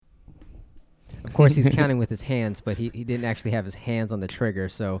Of course, he's counting with his hands, but he didn't actually have his hands on the trigger,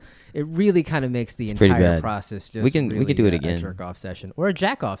 so it really kind of makes the It's pretty entire bad. process just We could do it again. a jerk-off session or a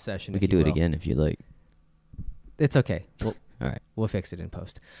jack-off session. We if could you do it will. again if you like. It's okay. All right. We'll fix it in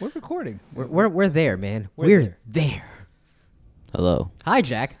post. We're recording. We're there, man. We're there. Hello. Hi,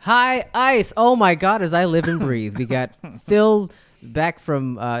 Jack. Hi, Ice. Oh my God, as I live and breathe. We got Phil back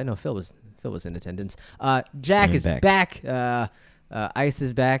from. No, Phil was in attendance. Jack I'm is back. Ice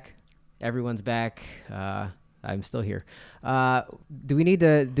is back. Everyone's back. I'm still here. Do we need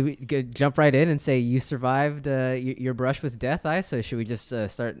to jump right in and say you survived your brush with death, Ice? Or should we just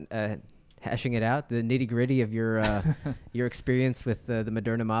start hashing it out, the nitty gritty of your your experience with the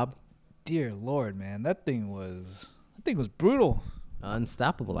Moderna mob? Dear Lord, man, that thing was brutal.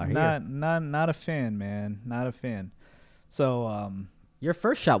 Unstoppable out here. Not a fan, man. Not a fan. So Your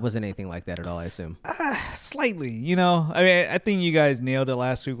first shot wasn't anything like that at all, I assume. slightly, you know. I mean, I think you guys nailed it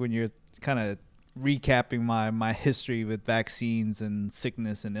last week when you're kind of recapping my history with vaccines and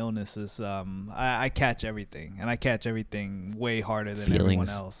sickness and illnesses. I catch everything, and I catch everything way harder than everyone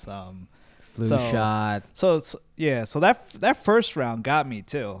else. Flu shot. So that first round got me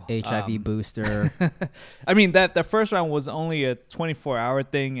too. HIV booster. I mean that first round was only a 24-hour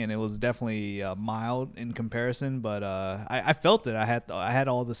thing, and it was definitely mild in comparison. But I felt it. I had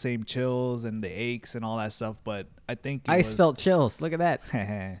all the same chills and the aches and all that stuff. But I think Ice felt chills. Look at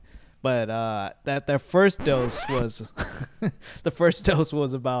that. But that first dose was the first dose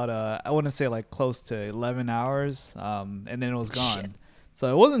was about I want to say like close to 11 hours, and then it was gone. Shit.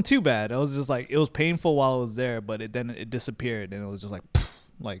 So it wasn't too bad. It was just like it was painful while it was there, but then it disappeared, and it was just like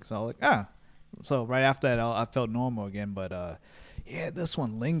so like So right after that, I felt normal again. But yeah, this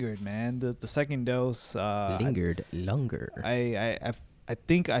one lingered, man. The second dose Lingered longer. I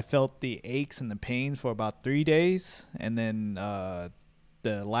think I felt the aches and the pains for about 3 days, and then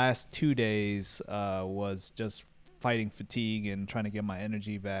the last 2 days was just fighting fatigue and trying to get my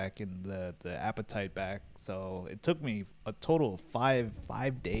energy back and the appetite back. So it took me a total of five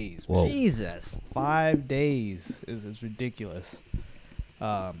days. Whoa. Jesus. 5 days is ridiculous.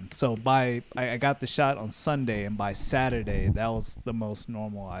 So I got the shot on Sunday, and by Saturday that was the most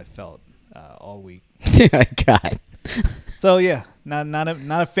normal I felt all week. God. So yeah, not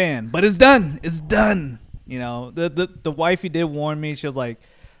a fan, but it's done. It's done. You know, the wifey did warn me. She was like,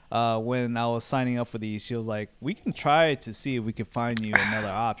 when I was signing up for these, she was like, we can try to see if we can find you another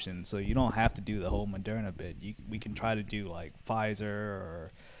option, so you don't have to do the whole Moderna bit. We can try to do like Pfizer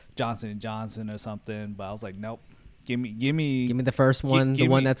or Johnson & Johnson or something. But I was like, nope. Give me the first one, the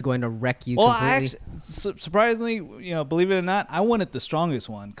one that's going to wreck you completely. I actually, surprisingly, you know, believe it or not, I wanted the strongest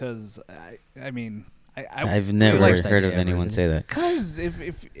one because I mean, I've never heard of anyone say that. Because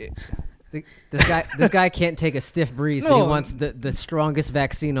this guy can't take a stiff breeze, but he wants the strongest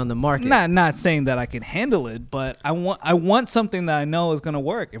vaccine on the market. Not saying that I can handle it, but I want something that I know is gonna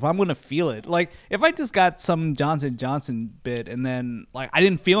work. If I'm gonna feel it, like if I just got some Johnson & Johnson bit and then like I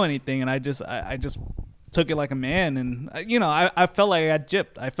didn't feel anything and I just took it like a man, and you know I felt like I got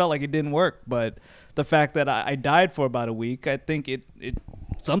gypped. I felt like it didn't work, but the fact that I died for about a week, I think it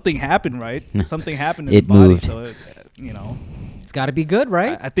something happened, right? Something happened in the body, moved. so it, you know. It's got to be good,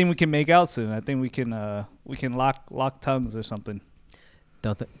 right? I think we can make out soon. I think we can lock tongues or something.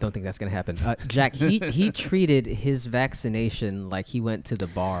 Don't think that's gonna happen. Jack, he treated his vaccination like he went to the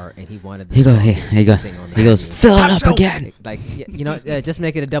bar and he wanted the thing on the he goes, menu. fill it up again. Like you know, just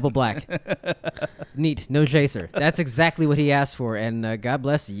make it a double black. Neat, no chaser. That's exactly what he asked for, and God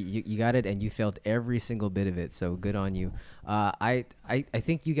bless you. You got it, and you felt every single bit of it. So good on you. I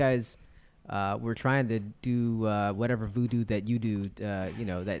think you guys. We're trying to do whatever voodoo that you do, you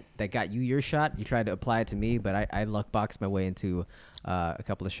know, that got you your shot. You tried to apply it to me, but I luck boxed my way into a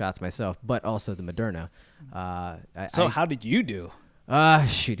couple of shots myself, but also the Moderna. How did you do?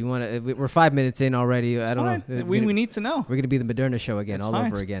 Shoot, you want to? We're 5 minutes in already. It's I don't fine. know. We need to know. We're gonna be the Moderna show again, It's all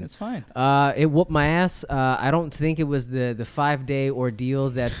fine. over again. It's fine. It whooped my ass. I don't think it was the 5-day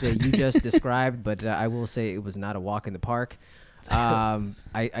ordeal that you just described, but I will say it was not a walk in the park.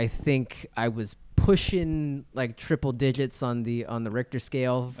 I think I was pushing like triple digits on the Richter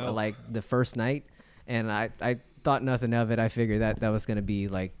scale for like the first night, and I thought nothing of it. I figured that was going to be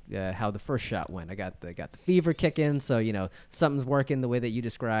like how the first shot went. I got the fever kicking, so you know something's working the way that you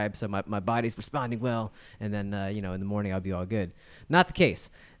described. So my body's responding well, and then you know in the morning I'll be all good. Not the case.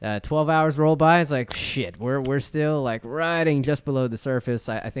 12 hours roll by. It's like shit. We're still like riding just below the surface.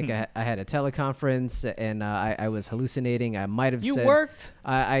 I think I had a teleconference and I was hallucinating. I might have You said worked?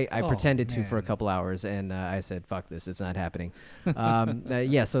 I pretended to for a man. couple hours, and I said, "Fuck this! It's not happening."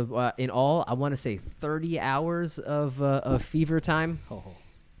 So in all, I want to say 30 hours of fever time.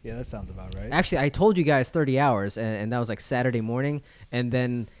 Yeah, that sounds about right. Actually, I told you guys 30 hours, and that was like Saturday morning, and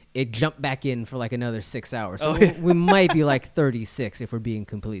then it jumped back in for like another 6 hours. So we might be like 36 if we're being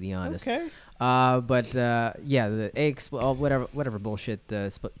completely honest. Okay. But the aches, whatever bullshit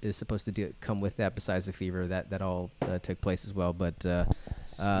is supposed to come with that, besides the fever, that all took place as well. But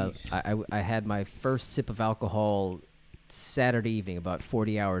I had my first sip of alcohol Saturday evening, about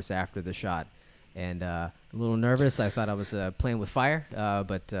 40 hours after the shot, and a little nervous. I thought I was playing with fire,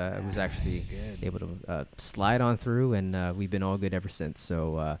 but I was actually able to slide on through, and we've been all good ever since.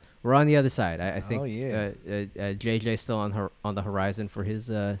 So we're on the other side. I think JJ still on the horizon for his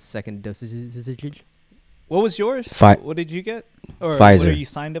second dosage. What was yours? What did you get? Or Pfizer. What are you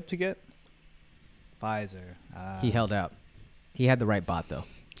signed up to get? Pfizer. He held out. He had the right bot though.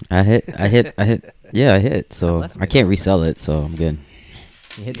 I hit. Yeah, I hit. So I can't resell it, so I'm good.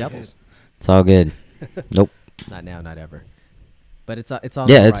 You hit doubles. It's all good. Nope. Not now, not ever. But it's on.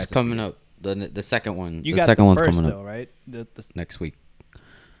 Yeah, it's coming up. The second one. You the got second the one's first, coming though, up right? next week.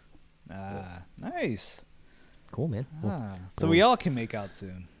 Nice. Cool, man. Cool. So we all can make out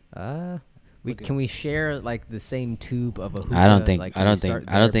soon. Can we share like the same tube of a hookah? I don't think. Like, I don't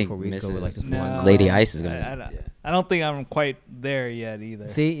think Mrs. Lady Ice is gonna. I don't think I'm quite there yet either.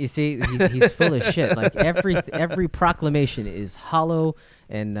 See, he's full of shit. Like every proclamation is hollow,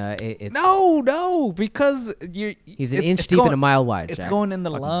 and it's no, because he's an inch deep and a mile wide. It's Jack. going in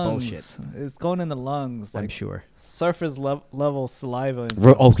the Fucking lungs. bullshit. It's going in the lungs. I'm sure. Surface level saliva. And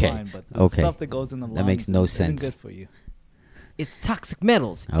Okay. fine, but the stuff that goes in the lungs. That makes no isn't sense. good for you. It's toxic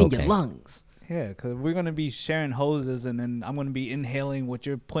metals in your lungs. Yeah, because we're gonna be sharing hoses, and then I'm gonna be inhaling what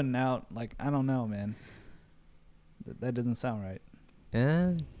you're putting out. Like, I don't know, man. That doesn't sound right.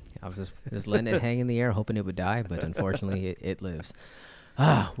 I was just letting it hang in the air, hoping it would die, but unfortunately, it lives.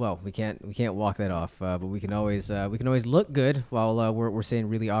 Well, we can't walk that off, but we can always look good while we're saying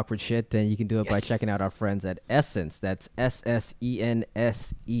really awkward shit, and you can do it by checking out our friends at Essence. That's SSENSE.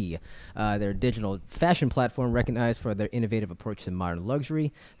 They're a digital fashion platform recognized for their innovative approach to modern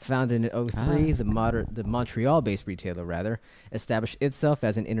luxury. Founded in 2003, the Montreal-based retailer established itself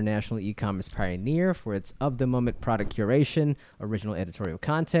as an international e-commerce pioneer for its of-the-moment product curation, original editorial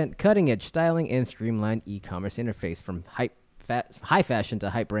content, cutting-edge styling, and streamlined e-commerce interface. From high fashion to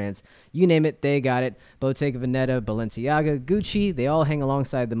hype brands, you name it, they got it. Bottega Veneta, Balenciaga, Gucci, they all hang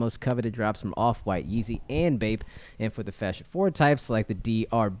alongside the most coveted drops from Off-White, Yeezy, and Bape. And for the fashion-forward types like the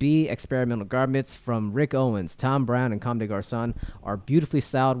DRB, experimental garments from Rick Owens, Tom Brown, and Comme des Garçons are beautifully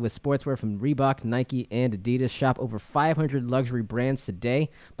styled with sportswear from Reebok, Nike, and Adidas. Shop over 500 luxury brands today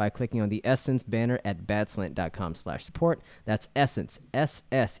by clicking on the Essence banner at badslant.com/support. That's Essence,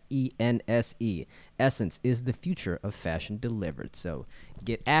 SSENSE. Essence is the future of fashion delivered. So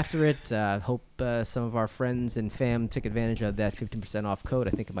get after it. Hope some of our friends and fam took advantage of that 15% off code.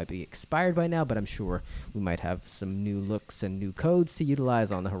 I think it might be expired by now, but I'm sure we might have some new looks and new codes to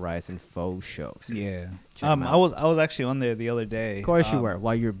utilize on the horizon faux shows. Yeah. I was actually on there the other day. Of course you were,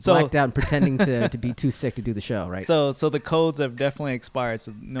 while you're blacked out and pretending to be too sick to do the show, right? So the codes have definitely expired,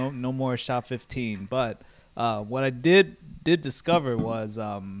 so no more Shop 15. But what I did discover was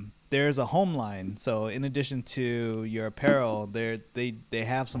there's a home line. So in addition to your apparel, they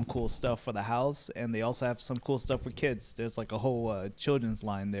have some cool stuff for the house, and they also have some cool stuff for kids. There's like a whole children's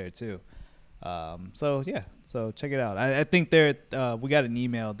line there too. So check it out. I think we got an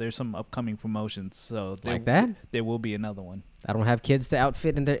email. There's some upcoming promotions. So there will be another one. I don't have kids to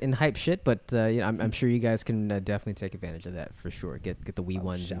outfit in hype shit, but I'm sure you guys can definitely take advantage of that for sure. Get the wee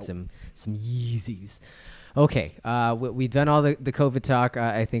ones and some Yeezys. Okay, we've done all the COVID talk.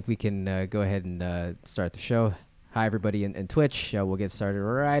 I think we can go ahead and start the show. Hi, everybody in Twitch. We'll get started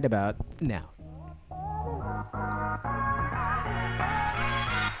right about now.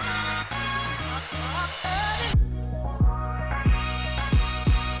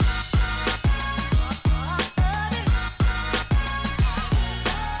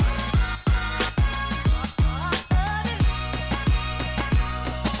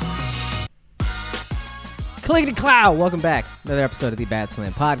 Clickety Clow! Welcome back. Another episode of the Bad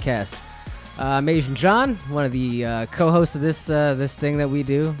Slam Podcast. I'm Asian John, one of the co-hosts of this thing that we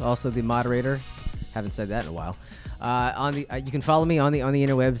do. Also the moderator. Haven't said that in a while. You can follow me on the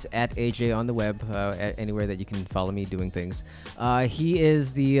interwebs at AJ on the web, anywhere that you can follow me doing things. He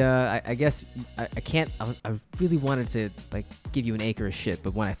is the I guess I can't. I really wanted to like give you an acre of shit,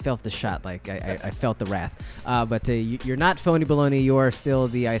 but when I felt the shot, like I felt the wrath. But you're not phony baloney. You are still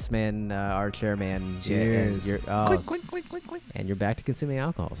the Iceman, our chairman. Cheers. Click. And you're back to consuming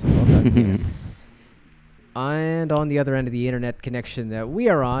alcohol. So well done. Yes. And on the other end of the internet connection that we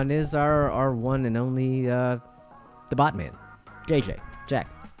are on is our one and only the bot man, JJ. Jack.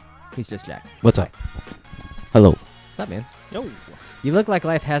 He's just Jack. What's up? Hello. What's up, man? Yo. You look like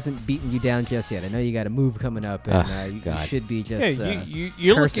life hasn't beaten you down just yet. I know you got a move coming up, and you should be just. Yeah,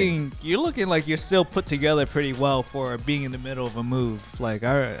 you're cursing. looking like you're still put together pretty well for being in the middle of a move. Like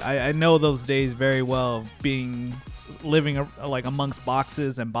I know those days very well, living like amongst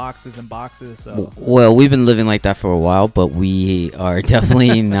boxes and boxes and boxes. So. Well, we've been living like that for a while, but we are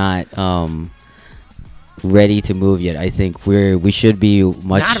definitely not ready to move yet. I think we should be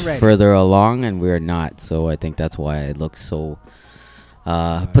much further along, and we're not. So I think that's why it looks so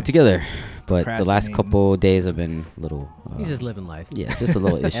put together. But the last couple days have been a little. He's just living life. Yeah, just a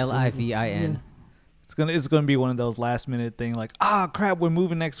little issue. LIVIN. It's gonna be one of those last minute thing like, crap, we're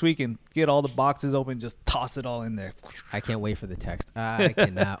moving next week, and get all the boxes open, just toss it all in there. I can't wait for the text. I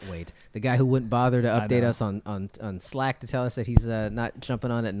cannot wait. The guy who wouldn't bother to update us on Slack to tell us that he's not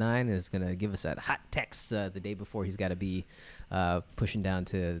jumping on at 9 is gonna give us that hot text the day before he's got to be pushing down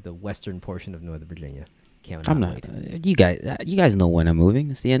to the western portion of Northern Virginia. I'm not. You guys know when I'm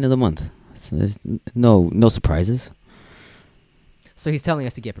moving. It's the end of the month. So there's no surprises. So he's telling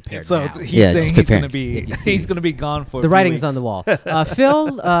us to get prepared. So now. he's saying he's gonna be gone for the a few writing's weeks. on the wall.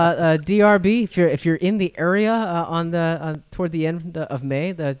 Phil, DRB, if you're in the area toward the end of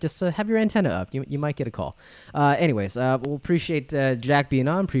May, just have your antenna up. You might get a call. Anyways, we'll appreciate Jack being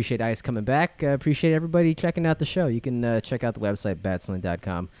on. Appreciate Ice coming back. Appreciate everybody checking out the show. You can check out the website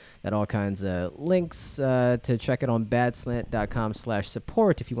badslant.com. Got all kinds of links to check it on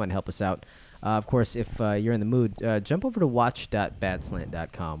badslant.com/support if you want to help us out. Of course, if you're in the mood, jump over to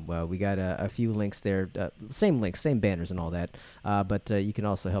watch.badslant.com. We got a few links there, same links, same banners and all that. But you can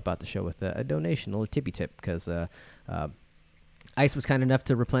also help out the show with a donation, a little tippy tip, because Ice was kind enough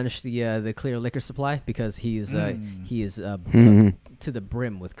to replenish the clear liquor supply because he is to the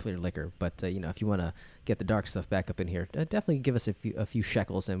brim with clear liquor. But if you want to get the dark stuff back up in here, definitely give us a few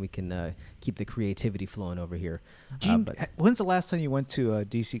shekels, and we can keep the creativity flowing over here. When's the last time you went to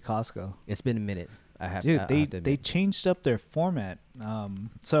DC Costco? It's been a minute. They changed up their format.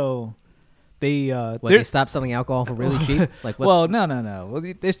 So they they stopped selling alcohol for really cheap. Like what? Well, no. Well,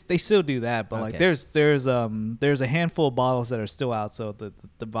 they still do that, but like there's a handful of bottles that are still out. So the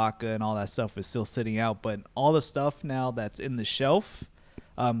vodka and all that stuff is still sitting out, but all the stuff now that's in the shelf.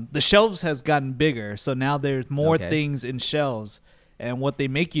 The shelves has gotten bigger, so now there's more things in shelves. And what they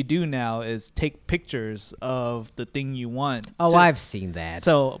make you do now is take pictures of the thing you want. Oh, I've seen that.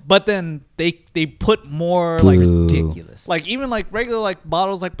 So, but then they put more ridiculous, like even like regular like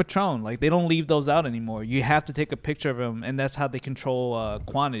bottles like Patron, like they don't leave those out anymore. You have to take a picture of them, and that's how they control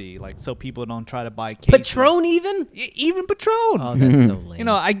quantity, like so people don't try to buy cases. Patron even Patron. Oh, that's so lame.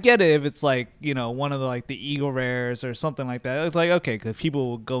 I get it if it's like one of the Eagle Rares or something like that. It's like okay, because people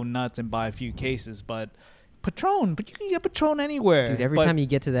will go nuts and buy a few cases, but Patron, but you can get Patron anywhere. Dude, every time you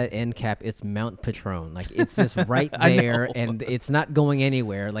get to that end cap, it's Mount Patron. Like, it's just right there, and it's not going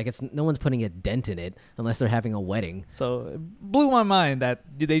anywhere. Like, no one's putting a dent in it unless they're having a wedding. So it blew my mind that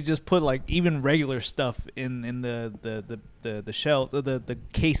they just put, like, even regular stuff in the shelf, the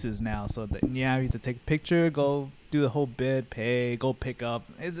cases now. So that you have to take a picture, go do the whole bid, pay, go pick up.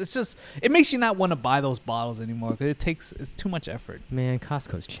 It's just, it makes you not want to buy those bottles anymore because it's too much effort. Man,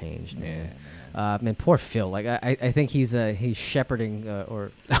 Costco's changed, man. Yeah, man, poor Phil. Like I think he's shepherding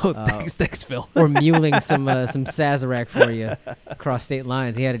thanks, Phil. or muling some Sazerac for you across state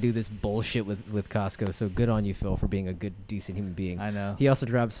lines. He had to do this bullshit with Costco. So good on you, Phil, for being a good, decent human being. I know. He also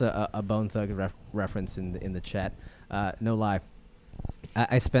drops a Bone Thug reference in the chat. No lie.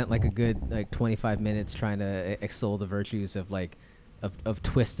 I spent like a good 25 minutes trying to extol the virtues of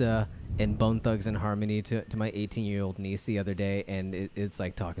Twista and Bone Thugs and Harmony to my 18-year-old niece the other day, and it's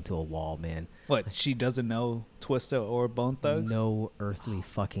like talking to a wall, man. What, she doesn't know Twista or Bone Thugs? No earthly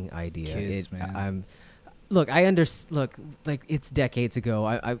fucking idea. Kids, man. Look, like it's decades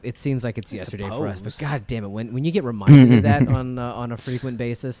ago. It seems like it's yesterday for us, but god damn it, when you get reminded of that on a frequent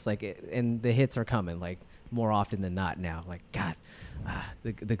basis, and the hits are coming like more often than not now. Like God.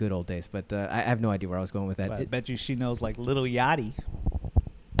 The good old days, but I have no idea where I was going with that. Well, I bet you she knows like Little Yachty.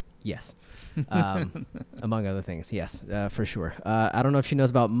 Yes. Among other things, yes, for sure. I don't know if she knows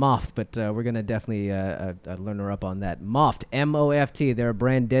about Moft, but we're going to definitely learn her up on that. Moft, M-O-F-T, they're a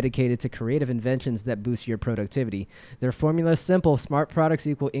brand dedicated to creative inventions that boost your productivity. Their formula is simple. Smart products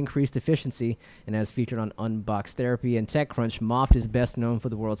equal increased efficiency, and as featured on Unbox Therapy and TechCrunch, Moft is best known for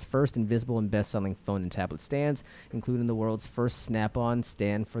the world's first invisible and best-selling phone and tablet stands, including the world's first snap-on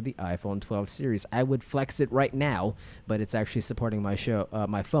stand for the iPhone 12 series. I would flex it right now, but it's actually supporting my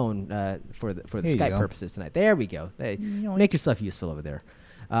phone for the Skype purposes tonight. There we go. Make yourself useful over there.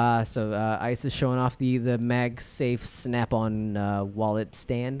 So Ice is showing off the MagSafe Snap-on wallet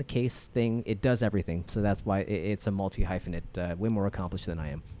stand case thing. It does everything, so that's why it's a multi-hyphenate, way more accomplished than I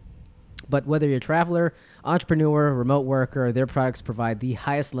am. But whether you're a traveler, entrepreneur, remote worker, their products provide the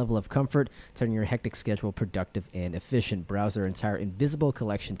highest level of comfort, turning your hectic schedule productive and efficient. Browse their entire invisible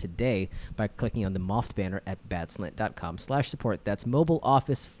collection today by clicking on the Moft banner at badslant.com/support. That's Mobile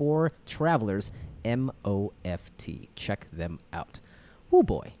Office for Travelers, MOFT. Check them out. Oh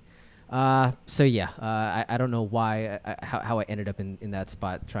boy. So yeah, I don't know why how I ended up in that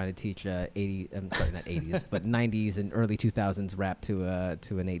spot trying to teach 80. I'm sorry, not 80s, but 90s and early 2000s rap to an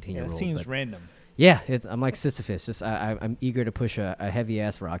 18-year-old. It seems random. Yeah, I'm like Sisyphus. Just I'm eager to push a heavy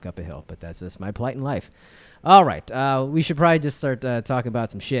ass rock up a hill, but that's just my plight in life. All right, we should probably just start talking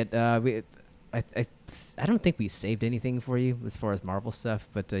about some shit. I don't think we saved anything for you as far as Marvel stuff,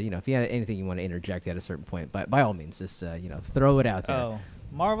 but if you had anything you want to interject at a certain point, by all means, just throw it out there. Oh.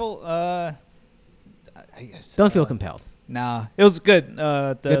 Marvel, I guess, don't feel compelled. Nah, it was good.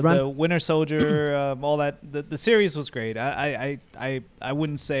 Good run? The Winter Soldier, all that. The series was great. I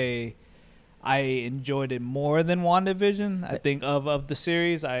wouldn't say I enjoyed it more than WandaVision. I think of the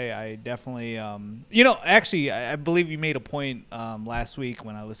series, I definitely actually I believe you made a point last week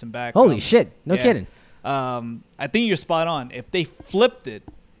when I listened back. Holy shit! No kidding. I think you're spot on. If they flipped it,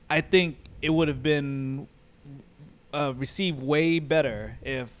 I think it would have been received way better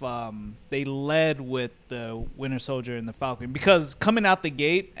if they led with the Winter Soldier and the Falcon, because coming out the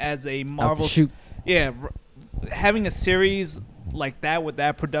gate as a Marvel, having a series like that with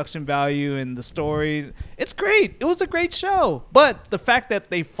that production value and the stories, it's great. It was a great show, but the fact that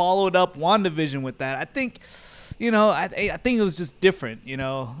they followed up WandaVision with that, I think. I think it was just different,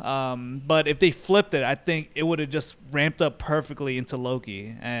 But if they flipped it, I think it would have just ramped up perfectly into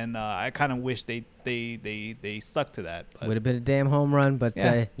Loki, and I kind of wish they stuck to that. Would have been a damn home run, but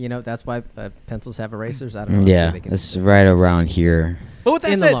that's why pencils have erasers. I don't know. Yeah, it's right around here. But with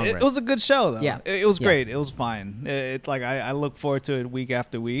that said, it was a good show, though. Yeah, it was great. It was fine. It's like I look forward to it week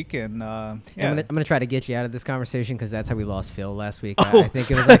after week, and I'm gonna try to get you out of this conversation because that's how we lost Phil last week. I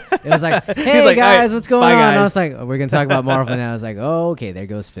think it was like, hey guys, what's going on? Guys. And I was like, we're gonna talk about Marvel, and I was like, oh, okay, there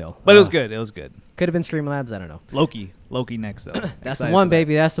goes Phil. But it was good. It was good. Could have been Streamlabs. I don't know. Loki next though. That's the one,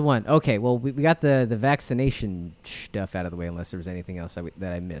 baby. That's the one. Okay, well we got the vaccination stuff out of the way, unless there was anything else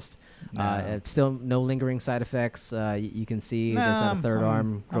that I missed. Still no lingering side effects. You can see there's not a third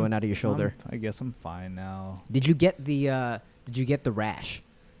arm growing out of your shoulder. I guess I'm fine now. Did you get the rash?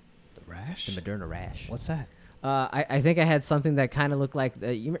 The rash? The Moderna rash. What's that? I think I had something that kind of looked like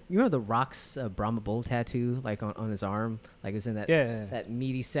you remember the Rock's Brahma Bull tattoo, like on his arm, like it's in that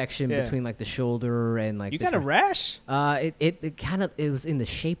meaty section between like the shoulder and like. You got a rash? It was in the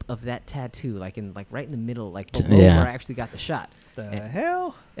shape of that tattoo, like right in the middle, like below where I actually got the shot. The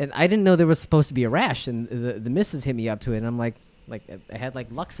hell? And I didn't know there was supposed to be a rash, and the missus hit me up to it, and I'm like I had like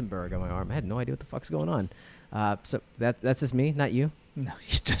Luxembourg on my arm. I had no idea what the fuck's going on. So that's just me, not you. No,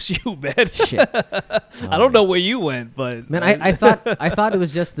 it's just you, man. Shit. I don't know where you went, but man, I thought it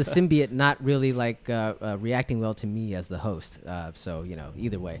was just the symbiote not really like reacting well to me as the host. So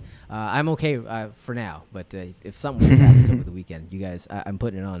either way, I'm okay for now. But if something weird happens over the weekend, you guys, I'm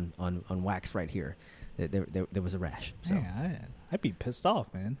putting it on wax right here. There was a rash. So I'd be pissed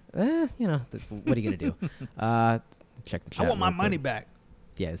off, man. What are you gonna do? Check the chat. I want my money back.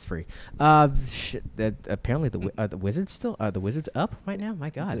 Yeah, it's free. Shit. Apparently the Wizards still the Wizards up right now. My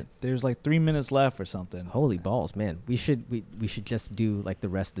God, there's like 3 minutes left or something. Holy balls, man! We should just do like the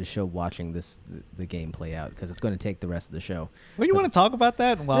rest of the show watching the game play out, because it's going to take the rest of the show. Well, you want to talk about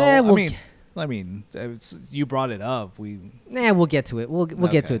that? Well, I mean, you brought it up. We'll get to it. We'll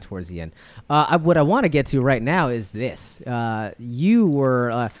get to it towards the end. What I want to get to right now is this. You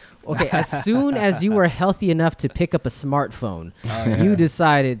were okay. As soon as you were healthy enough to pick up a smartphone, you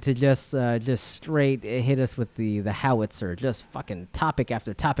decided to just straight hit us with the howitzer, just fucking topic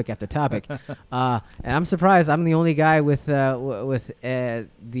after topic after topic. And I'm surprised I'm the only guy with the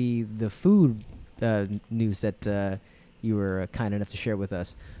food news that you were kind enough to share with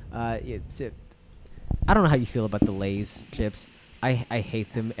us. I don't know how you feel about the Lay's chips. I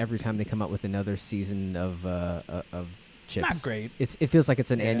hate them every time they come out with another season of chips. Not great. It feels like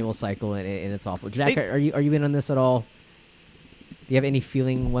it's an annual cycle, and it's awful. Jack, are you in on this at all? Do you have any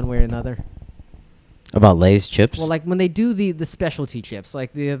feeling one way or another about Lay's chips? Well, like when they do the specialty chips,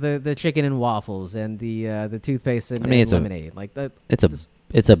 like the chicken and waffles and the toothpaste and lemonade,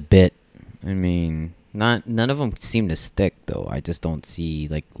 it's a bit. I mean, none of them seem to stick though. I just don't see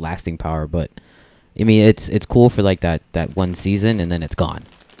like lasting power. But I mean, it's cool for like that one season, and then it's gone.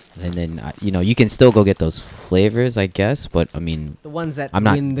 And then you can still go get those flavors, I guess. But I mean, the ones that I'm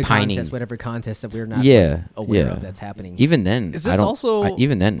win not the pining. contest, whatever contest that we're not aware of that's happening. Even then, is this also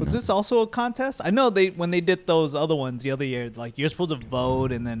even then was this also a contest? I know when they did those other ones the other year, like you're supposed to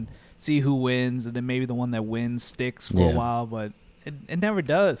vote and then see who wins, and then maybe the one that wins sticks for a while, but it never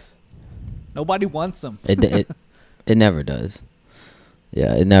does. Nobody wants them. It never does.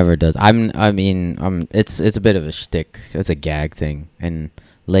 Yeah, it never does. It's a bit of a shtick. It's a gag thing, and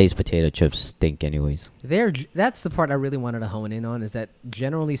Lay's potato chips stink anyways. That's the part I really wanted to hone in on, is that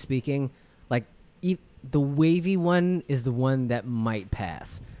generally speaking, like the wavy one is the one that might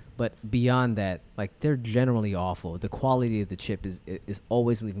pass. But beyond that, like, they're generally awful. The quality of the chip is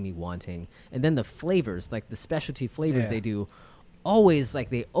always leaving me wanting. And then the flavors, like the specialty flavors they do, always,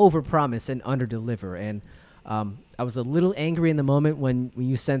 like, they overpromise and underdeliver. And I was a little angry in the moment when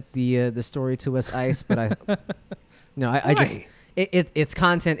you sent the story to us, Ice, but I just... It's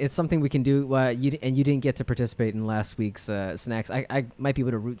content. It's something we can do. You didn't get to participate in last week's snacks. I might be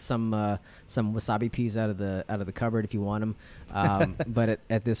able to root some wasabi peas out of the cupboard if you want them. But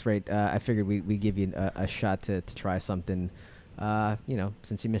at this rate, I figured we give you a shot to try something.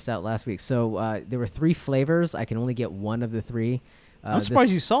 Since you missed out last week. So there were 3 flavors. I can only get one of the 3. I'm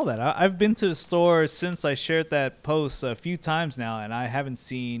surprised you saw that. I've been to the store since I shared that post a few times now, and I haven't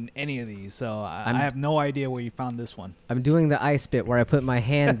seen any of these. So I have no idea where you found this one. I'm doing the Ice bit where I put my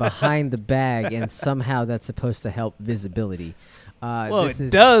hand behind the bag, and somehow that's supposed to help visibility. Well,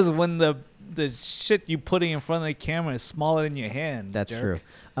 it does when the shit you putting in front of the camera is smaller than your hand. That's jerk.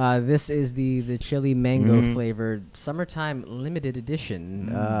 true. This is the chili mango flavored summertime limited edition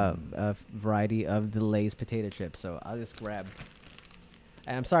variety of the Lay's potato chips. So I'll just grab.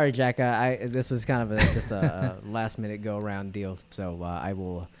 And I'm sorry, Jack. This was kind of just a last minute go around deal. So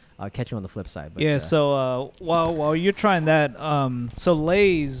I'll catch you on the flip side. But, So while you're trying that, so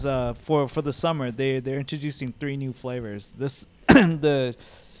Lay's for the summer they're introducing 3 new flavors. This the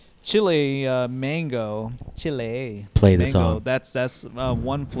chili mango chili. Play the song. That's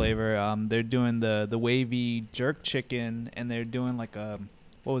one flavor. They're doing the wavy jerk chicken, and they're doing like a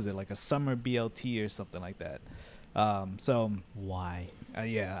summer BLT or something like that. So why?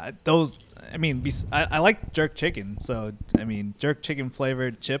 Those. I mean, I like jerk chicken, so I mean, jerk chicken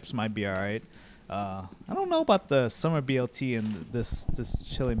flavored chips might be all right. I don't know about the summer BLT and this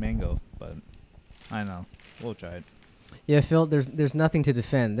chili mango, but I don't know. We'll try it. Yeah, Phil. There's nothing to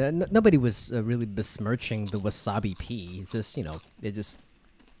defend. Nobody was really besmirching the wasabi pea. It's just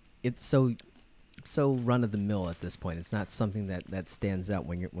it's so run of the mill at this point. It's not something that stands out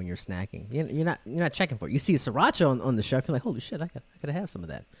when you're snacking. You're not checking for it. You see sriracha on the shelf, you're like, holy shit, I gotta have some of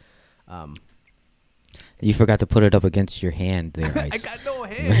that. You forgot to put it up against your hand there, Ice. I got no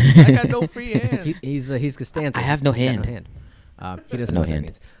hand. I got no free hand. He's Costanza. I have no hand. He doesn't know what that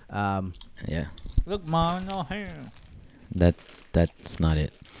means. Yeah. Look, Mom, no hand. That's not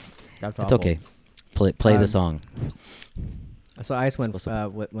it. That's it's okay. Play the song. So Ice went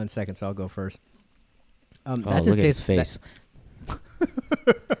 1 second, so I'll go first. That look just at his face.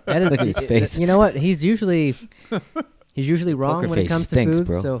 That is, look at his face. You know what? He's usually wrong when it comes to food.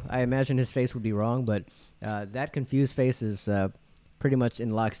 Bro. So I imagine his face would be wrong, but that confused face is pretty much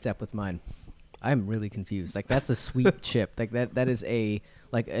in lockstep with mine. I'm really confused. Like, that's a sweet chip. Like that is a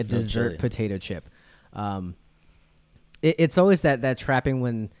dessert potato chip. It's always that trapping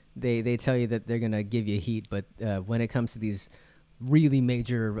when they tell you that they're gonna give you heat, but when it comes to these really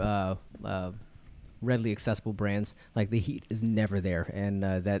major readily accessible brands, like, the heat is never there, and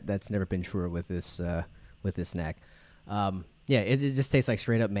that's never been truer with this snack. It just tastes like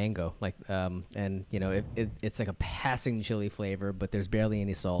straight up mango, like, and it's like a passing chili flavor, but there's barely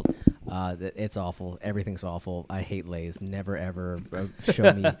any salt. It's awful. Everything's awful. I hate Lay's. Never ever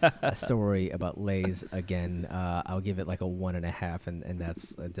show me a story about Lay's again. I'll give it like a 1.5, and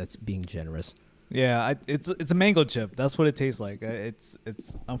that's being generous. Yeah, it's a mango chip. That's what it tastes like. It's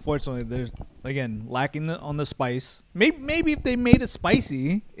unfortunately there's again lacking on the spice. Maybe if they made it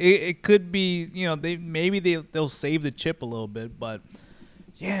spicy, it could be they'll save the chip a little bit. But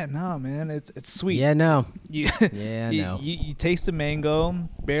yeah, no man, it's sweet. Yeah, no. You taste the mango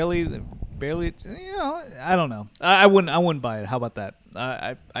barely. I don't know. I wouldn't buy it. How about that?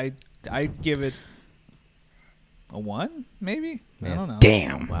 I give it a 1 maybe. Man. I don't know.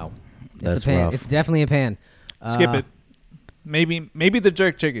 Damn. Wow. That's it's a pan. rough. It's definitely a pan. Skip it. Maybe the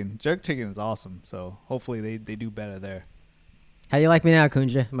jerk chicken. Jerk chicken is awesome. So hopefully they do better there. How you like me now,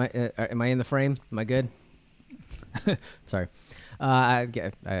 Kunja? Am I in the frame? Am I good? Sorry. I'm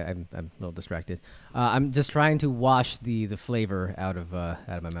a little distracted. I'm just trying to wash the flavor out of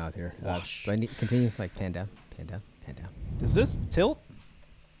my mouth here. Do I need to continue? Like, pan down, pan down, pan down. Does this tilt?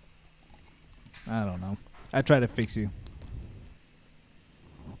 I don't know. I try to fix you.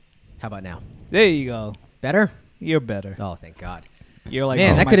 How about now? There you go. Better? You're better. Oh, thank God. You're like,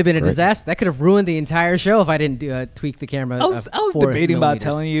 man, that could have been a disaster. That could have ruined the entire show if I didn't tweak the camera. I was debating about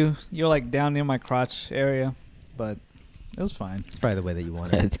telling you. You're like down near my crotch area, but it was fine. It's probably the way that you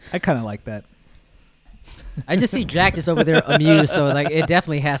want it. I kind of like that. I just see Jack just over there amused, so like it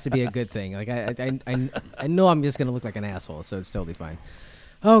definitely has to be a good thing. Like I know I'm just gonna look like an asshole, so it's totally fine.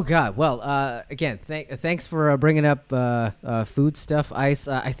 Oh God! Well, again, thanks for bringing up food stuff, Ice.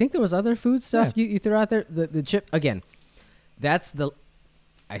 I think there was other food stuff you threw out there. The chip again. That's the.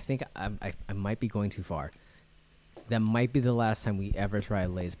 I think I might be going too far. That might be the last time we ever try a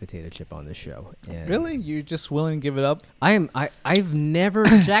Lay's potato chip on this show. And really? You're just willing to give it up? I've never.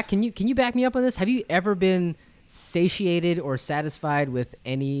 Jack, can you back me up on this? Have you ever been satiated or satisfied with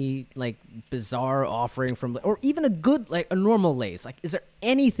any like bizarre offering from, or even a good like a normal Lay's? Like, is there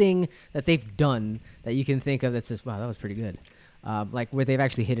anything that they've done that you can think of that says, wow, that was pretty good? Like where they've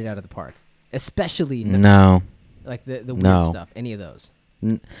actually hit it out of the park, especially no, like the weird stuff. Any of those?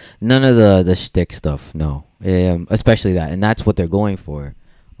 None of the shtick stuff. No, especially that, and that's what they're going for.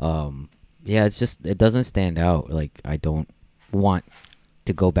 Yeah, it's just it doesn't stand out. Like I don't want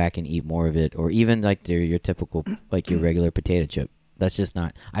to go back and eat more of it, or even like your typical like your regular potato chip. That's just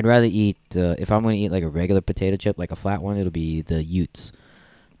not. I'd rather eat if I'm going to eat like a regular potato chip, like a flat one. It'll be the Utes.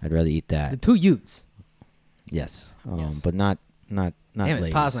 I'd rather eat that. The 2 Utes. Yes, but not. Damn it,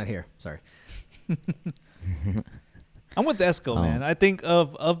 Lay's. Pa's not here. Sorry. I'm with Esco, man. I think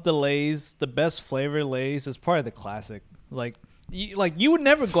of the Lay's, the best flavor Lay's is probably the classic. Like you would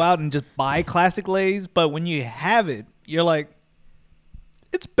never go out and just buy classic Lay's, but when you have it, you're like,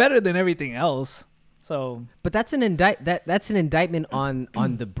 it's better than everything else. So, but that's an indictment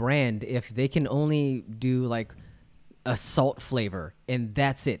on the brand if they can only do like a salt flavor and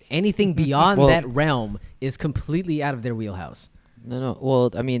that's it. Anything beyond that realm is completely out of their wheelhouse. No.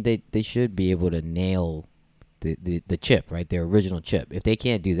 Well, I mean, they should be able to nail the chip, right? Their original chip. If they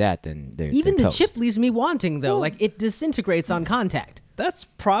can't do that, then they're the toast. chip leaves me wanting though. Like it disintegrates on contact. That's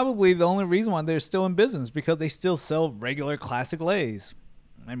probably the only reason why they're still in business, because they still sell regular classic Lay's.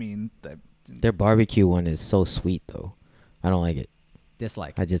 I mean, their barbecue one is so sweet though. I don't like it.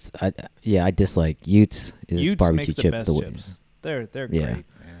 Dislike. I dislike Utes. Utes barbecue makes the chip best chips. They're great, man.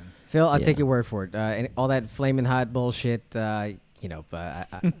 Phil, I'll take your word for it. And all that flaming hot bullshit. If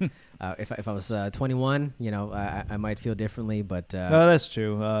I was 21, I might feel differently. But no, that's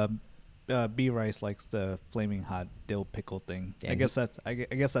true. B Rice likes the flaming hot dill pickle thing. I guess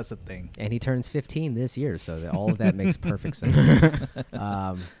that's a thing. And he turns 15 this year, so all of that makes perfect sense.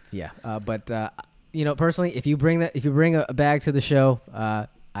 Personally, if you bring a bag to the show,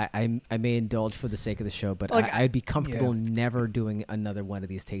 I may indulge for the sake of the show, but like, I'd be comfortable never doing another one of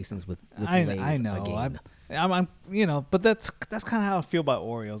these tastings with Lay's I know. Again. I'm but that's kind of how I feel about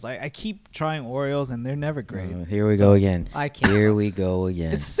Oreos. I keep trying Oreos and they're never great. Here we go again. I can't. Here we go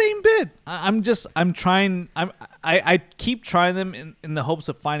again. It's the same bit. I'm trying. I keep trying them in the hopes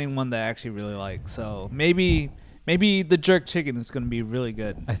of finding one that I actually really like. So maybe the jerk chicken is going to be really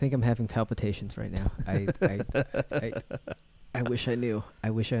good. I think I'm having palpitations right now. I wish I knew.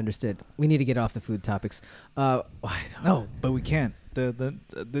 I wish I understood. We need to get off the food topics. No, but we can't.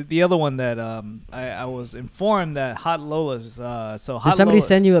 The other one that I was informed that Hot Lola's. Did somebody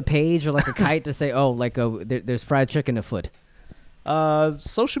send you a page or like a kite to say, there's fried chicken afoot?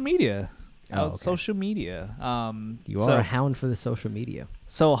 Social media. Okay. Social media. You are a hound for the social media.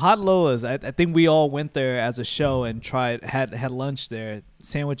 So Hot Lola's, I think we all went there as a show and had lunch there.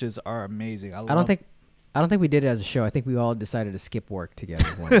 Sandwiches are amazing. I don't think we did it as a show. I think we all decided to skip work together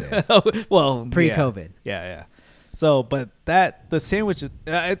one day. Well, pre-COVID. Yeah. So, but the sandwich,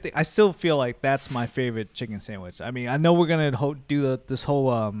 I still feel like that's my favorite chicken sandwich. I mean, I know we're gonna do this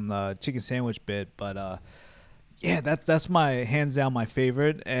whole chicken sandwich bit, but that's my hands down my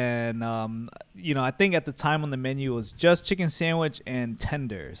favorite. And I think at the time on the menu it was just chicken sandwich and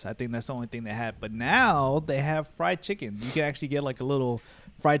tenders. I think that's the only thing they had. But now they have fried chicken. You can actually get like a little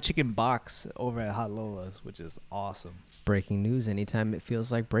fried chicken box over at Hot Lola's, which is awesome. Breaking news anytime it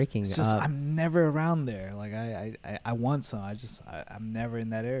feels like breaking. It's just I'm never around there. Like I want some. I'm never in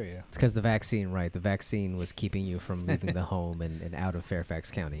that area. It's because the vaccine, right? The vaccine was keeping you from leaving the home and out of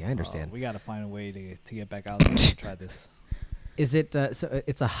Fairfax County. I understand. We got to find a way to get back out there and try this. Is it so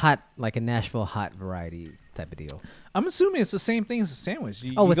it's a hot, like a Nashville hot variety type of deal? I'm assuming it's the same thing as a sandwich.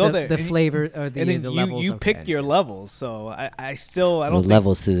 You with go there the flavor or the levels. You pick your levels. So I don't think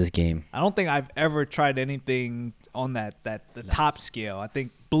levels to this game. I don't think I've ever tried anything on the top scale. I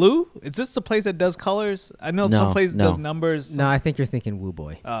think Blue? Is this the place that does colors? I know some place no. does numbers. No, I think you're thinking Woo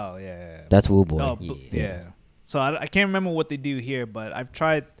Boy. Oh yeah. That's Woo Boy. Oh yeah. So I can't remember what they do here, but I've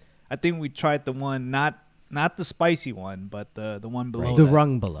tried. I think we tried the one not the spicy one, but the one below. The that.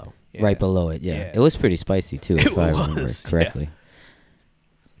 rung below. Yeah. Right below it. Yeah. Yeah. It was pretty spicy too, if It I remember was, correctly.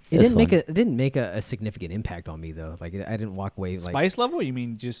 It That's didn't make fun. it didn't make a significant impact on me though. Like I didn't walk away like. Spice level? You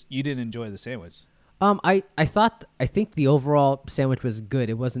mean just you didn't enjoy the sandwich? I think the overall sandwich was good.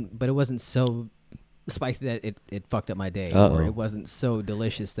 It wasn't so spicy that it fucked up my day, Uh-oh. or it wasn't so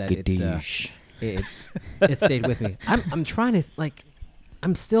delicious that Gadoosh. it stayed with me. I'm trying to like,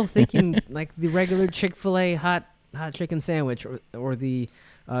 I'm still thinking like the regular Chick-fil-A hot chicken sandwich or the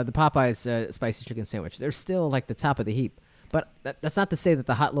Popeyes spicy chicken sandwich. They're still like the top of the heap. But that's not to say that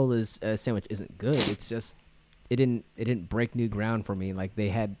the Hot Lola's sandwich isn't good. It's just it didn't break new ground for me. Like they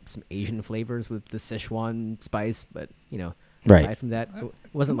had some Asian flavors with the Szechuan spice, but aside Right. from that, it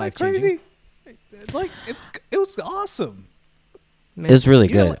wasn't Am I life changing. crazy? Like it was awesome. It was really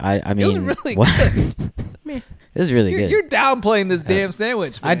You know, good. I mean, was really what? Meh. It was really good. You're downplaying this damn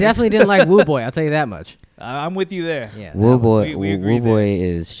sandwich. I Man. definitely didn't like Woo Boy. I'll tell you that much. I'm with you there. Yeah, Woo that was- Boy, we agree Woo Boy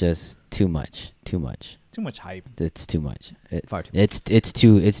is just too much. Too much. Too much hype. It's too much. Far too It's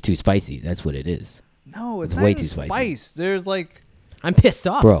too spicy. That's what it is. No, it's It's not way even too spicy. spice. There's like, I'm pissed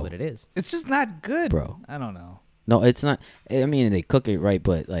off. Bro. Is what it is. it's just not good, Bro. I don't know. No, it's not. I mean, they cook it right,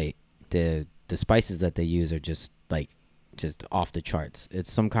 but like the spices that they use are just off the charts.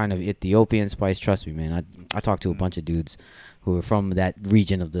 It's some kind of Ethiopian spice. Trust me, man. I talked to a bunch of dudes who are from that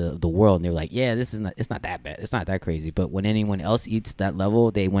region of the world, and they're like, yeah, it's not that bad. It's not that crazy. But when anyone else eats that level,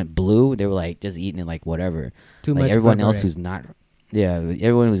 they went blue. They were like just eating it like whatever. Too Like much. everyone else pepper. who's not. Yeah,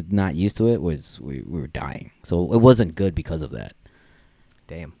 everyone who's not used to it we were dying. So it wasn't good because of that.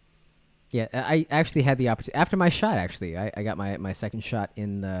 Damn. Yeah, I actually had the opportunity after my shot. Actually, I got my second shot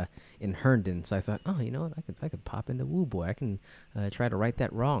in Herndon, so I thought, oh, you know what, I could pop into Woo Boy. I can try to right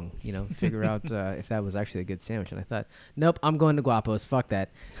that wrong. Figure out if that was actually a good sandwich. And I thought, nope, I'm going to Guapos. Fuck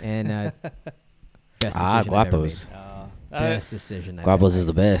that. And best decision I've ever made. Guapos. Best decision. I've Guapos ever is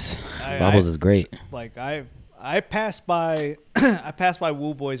the made. best. I- Guapos is great. Like I pass by I pass by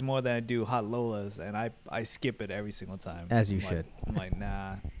Woo Boys more than I do Hot Lolas, and I skip it every single time. As you I'm should. I'm like,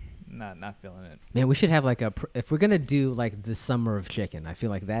 nah, not feeling it. Man, we should have like if we're gonna do like the summer of chicken, I feel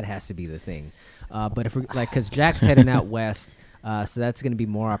like that has to be the thing. But if we're like, because Jack's heading out west, so that's gonna be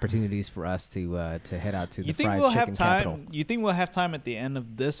more opportunities for us to head out to the You think fried we'll chicken have time? capital. You think we'll have time at the end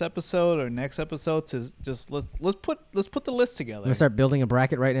of this episode or next episode to just let's put the list I'm together. gonna start building a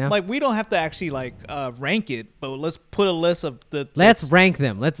bracket right now. Like we don't have to actually rank it, but let's put a list of the. Let's rank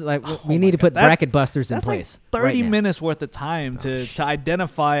them. Let's we Oh need my to God, put that's- bracket busters in That's place. like right 30 now. minutes worth of time to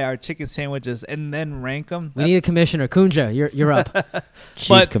identify our chicken sandwiches and then rank them. We need a commissioner. Kunja, you're up. Chief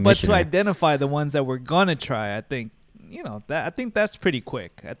but to commissioner. identify the ones that we're gonna try, I think I think that's pretty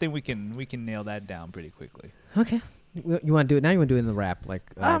quick. I think we can nail that down pretty quickly. Okay. You want to do it now? You want to do it in the wrap, like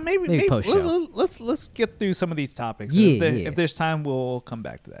Maybe post show? let's get through some of these topics. Yeah, If there's time, we'll come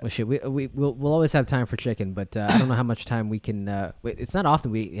back to that. Well, shit, we'll always have time for chicken, but I don't know how much time we can. It's not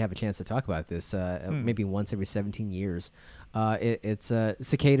often we have a chance to talk about this. Maybe once every 17 years. It's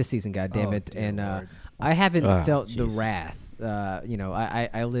cicada season, goddamn Oh, it, dear and Lord. I haven't felt the jeez. wrath.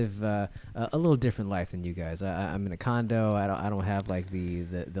 I live a little different life than you guys. I'm in a condo. I don't have like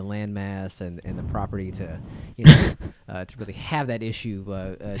the land mass and the property to to really have that issue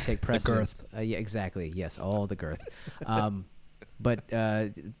take precedence. Yeah, exactly. Yes, all the girth. But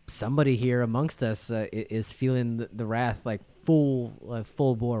somebody here amongst us is feeling the wrath like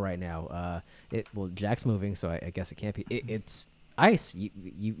full bore right now. Jack's moving, so I guess it can't be. It's ice.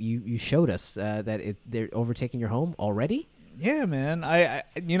 You showed us that they're overtaking your home already. Yeah, man. I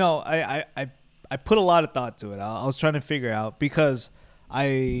put a lot of thought to it. I was trying to figure out because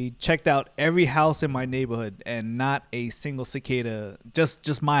I checked out every house in my neighborhood and not a single cicada,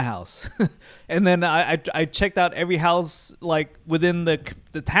 just my house. And then I checked out every house like within the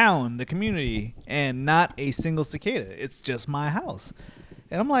town, the community, and not a single cicada. It's just my house.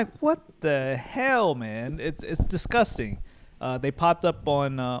 And I'm like, what the hell, man? It's disgusting. They popped up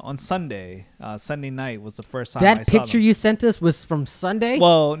on Sunday. Sunday night was the first time I That saw picture them. you sent us was from Sunday.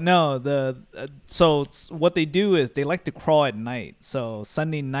 Well, no, what they do is they like to crawl at night. So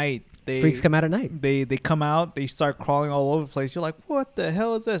Sunday night they Freaks come out at night. They come out, they start crawling all over the place. You're like, what the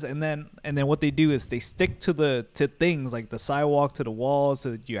hell is this? And then what they do is they stick to things like the sidewalk, to the walls,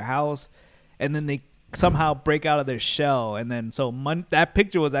 to your house, and then they somehow break out of their shell. And then that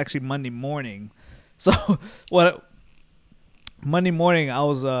picture was actually Monday morning. So Monday morning, I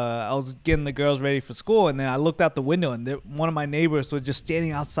was getting the girls ready for school, and then I looked out the window, and one of my neighbors was just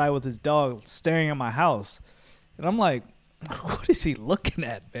standing outside with his dog, staring at my house, and I'm like, "What is he looking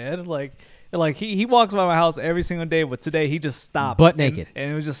at, man?" Like he walks by my house every single day, but today he just stopped, Butt naked,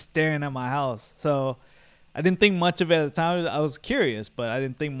 and it was just staring at my house. So I didn't think much of it at the time. I was curious, but I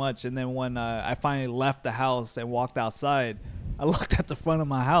didn't think much. And then when I finally left the house and walked outside, I looked at the front of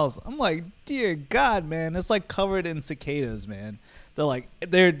my house. I'm like, dear God, man, it's like covered in cicadas, man. They're like,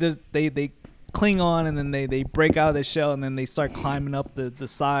 they cling on, and then they break out of their shell, and then they start climbing up the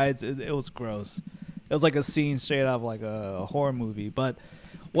sides. It was gross. It was like a scene straight out of like a horror movie. But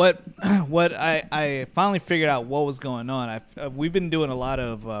what I finally figured out what was going on. We've been doing a lot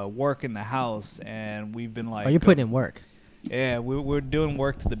of work in the house, and we've been like, oh, you're putting in work. Yeah, we're doing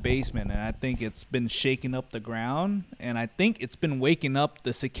work to the basement, and I think it's been shaking up the ground, and I think it's been waking up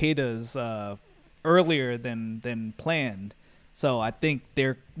the cicadas earlier than planned. So I think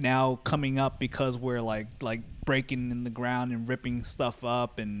they're now coming up because we're like breaking in the ground and ripping stuff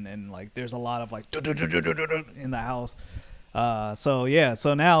up, and like there's a lot of like in the house.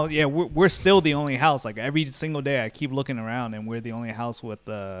 So now we're still the only house. Like every single day, I keep looking around, and we're the only house with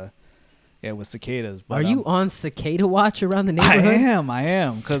with cicadas. But, are you on cicada watch around the neighborhood? I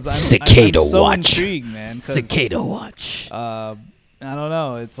am, because Cicada I'm so watch. intrigued, man. Cicada watch. I don't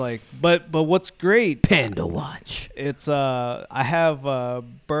know. It's like, but what's great? Panda watch. It's I have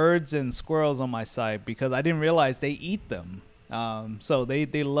birds and squirrels on my side because I didn't realize they eat them. So they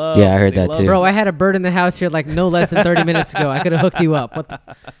love. Yeah, I heard they that love too. Bro, I had a bird in the house here like no less than 30 minutes ago. I could have hooked you up. What the?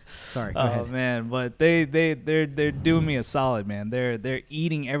 Sorry, go Oh ahead. man, but they're doing me a solid, man. They're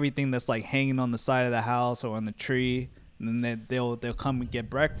eating everything that's like hanging on the side of the house or on the tree, and then they'll come and get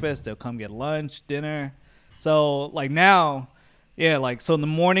breakfast. They'll come get lunch, dinner. So like now, yeah, like so the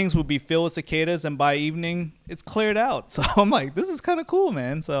mornings will be filled with cicadas, and by evening it's cleared out. So I'm like, this is kind of cool,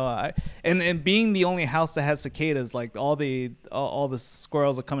 man. So and being the only house that has cicadas, like all the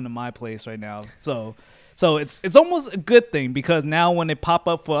squirrels are coming to my place right now. So it's almost a good thing because now when they pop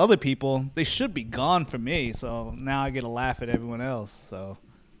up for other people, they should be gone for me. So now I get to laugh at everyone else. So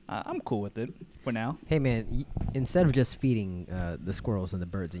I'm cool with it for now. Hey man, instead of just feeding the squirrels and the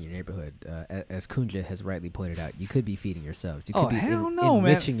birds in your neighborhood, as Kunja has rightly pointed out, you could be feeding yourselves. You could be hell no, man.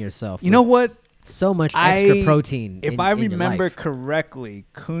 enriching yourself. You know what? So much extra protein. If in I your remember life. correctly,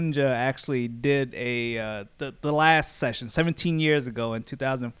 Kunja actually did the last session 17 years ago in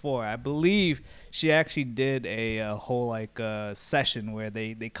 2004. I believe she actually did a whole like session where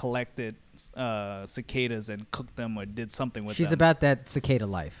they collected cicadas and cooked them or did something with them. She's about that cicada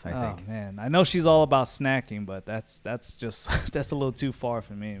life, I Oh think. man, I know she's all about snacking, but that's just that's a little too far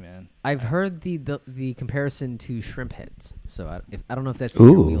for me, man. I've heard the comparison to shrimp heads, so I don't know if that's in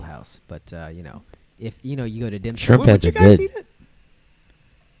your Ooh. wheelhouse, but if you go to dim sum, Shrimp heads Would are you guys good. eat it?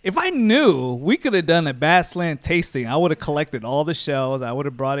 If I knew we could have done a Bassland tasting, I would have collected all the shells. I would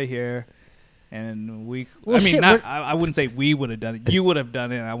have brought it here, and we. Well, I mean, shit, not. I wouldn't say we would have done it. You would have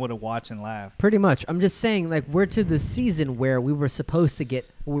done it, and I would have watched and laughed. pretty much. I'm just saying, like we're to the season where we were supposed to get.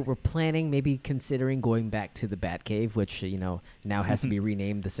 We were planning, maybe considering going back to the Bat Cave, which now has to be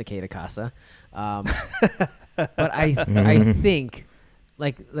renamed the Cicada Casa. But I think.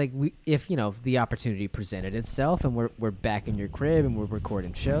 Like we, if the opportunity presented itself, and we're back in your crib and we're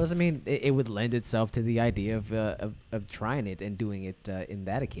recording shows, I mean, it would lend itself to the idea of trying it and doing it in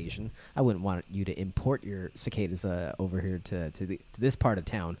that occasion. I wouldn't want you to import your cicadas over here to this part of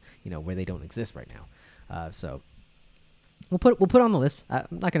town, where they don't exist right now. So we'll put on the list. I'm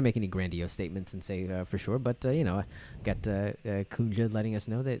not gonna make any grandiose statements and say for sure, but I got Kunja letting us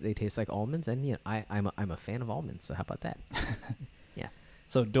know that they taste like almonds, and I'm a fan of almonds. So how about that? Yeah.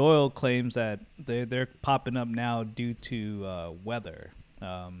 So Doyle claims that they're popping up now due to weather.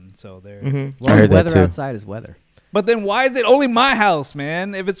 So they're. Mm-hmm. Well, I heard that weather too. outside is weather. But then why is it only my house,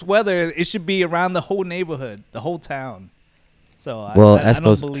 man? If it's weather, it should be around the whole neighborhood, the whole town. So Well, I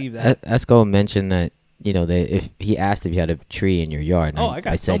don't believe that. Esco mentioned that if he asked if you had a tree in your yard. And Oh, I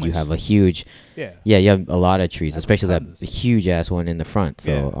got so said you much. have a huge. Yeah. Yeah, you have a lot of trees, That's especially tons. that huge ass one in the front.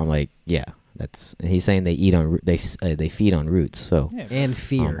 So Yeah. I'm like, yeah, he's saying they eat on they feed on roots. So Yeah, And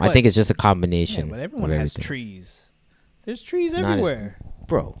fear. I think it's just a combination. but everyone of has everything. trees. There's trees Not as- everywhere.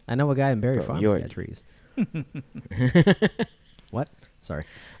 bro. I know a guy in Berry Bro, Farms you're- who got trees. What? Sorry.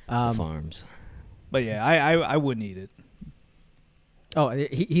 The farms. But yeah, I wouldn't eat it. Oh,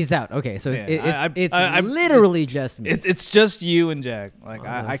 he's out. Okay, so Yeah, it's I'm- literally just me. It's just you and Jack. Like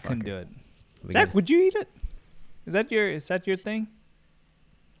I couldn't Motherfucker. do it. We Jack, gotta- would you eat it? Is that your thing?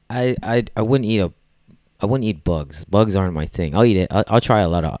 I wouldn't eat I wouldn't eat bugs. Bugs aren't my thing. I'll eat it. I'll try a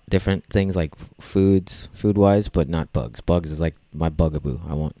lot of different things like food wise, but not bugs. Bugs is like my bugaboo.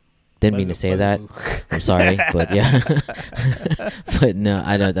 I won't. Didn't mean to say that. I'm sorry, but yeah. But no,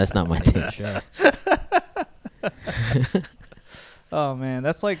 I don't. That's not my thing. Oh man,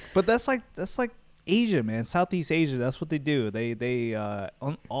 that's like Asia, man. Southeast Asia. That's what they do. They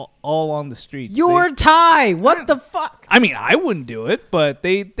all on the streets. You're Thai. What the fuck? I mean, I wouldn't do it, but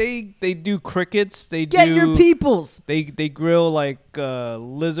they do crickets. They Get do your peoples. They grill like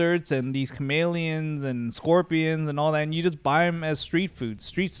lizards and these chameleons and scorpions and all that, and you just buy them as street food,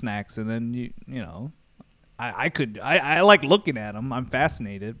 street snacks, and then you know, I like looking at them. I'm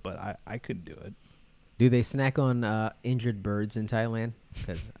fascinated, but I couldn't do it. Do they snack on injured birds in Thailand?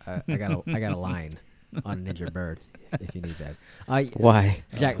 Because I got a line on an injured bird if you need that. Why?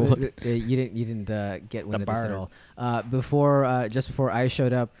 Jack, you didn't get wind of this at all. Just before I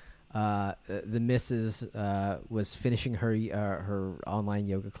showed up, the missus was finishing her online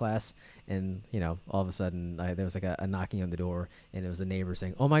yoga class, and all of a sudden there was like a knocking on the door, and it was a neighbor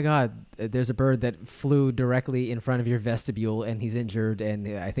saying, "Oh my God, there's a bird that flew directly in front of your vestibule, and he's injured, and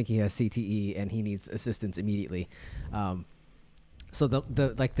I think he has CTE, and he needs assistance immediately." So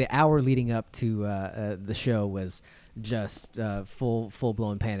the hour leading up to the show was just full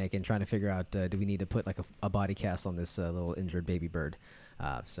blown panic and trying to figure out, do we need to put like a body cast on this little injured baby bird?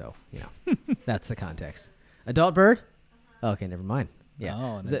 So that's the context. Adult bird? Okay, never mind. Yeah,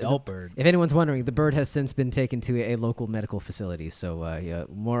 Oh, an adult bird. If anyone's wondering, the bird has since been taken to a local medical facility. So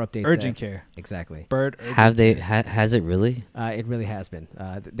more updates. Urgent care. Exactly. Bird. Have they? Has it really? It really has been.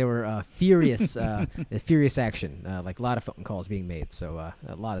 There were furious action, like a lot of phone calls being made. So a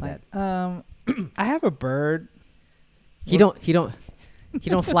lot of that. I have a bird. He don't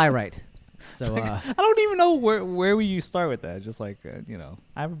fly right. So I don't even know where will you start with that. Just like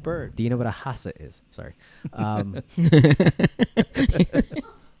I have a bird. do you know what a hasa is? Sorry.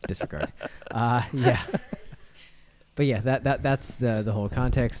 Disregard. Yeah. But yeah, that's the whole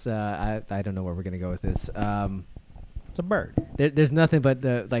context. I don't know where we're gonna go with this. It's a bird. There's nothing but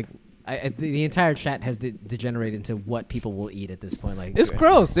the entire chat has degenerated into what people will eat at this point. Like It's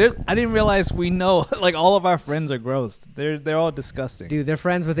gross. I didn't realize we know like all of our friends are gross. They're all disgusting. Dude, they're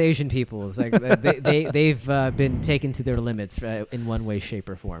friends with Asian people. It's like they've been taken to their limits in one way, shape,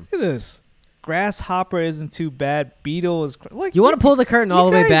 or form. Look at this. Grasshopper isn't too bad. Beetle is like. You want to pull the curtain all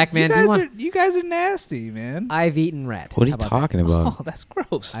the way back, man? You guys are nasty, man. I've eaten rat. What are you How about talking about? Oh, that's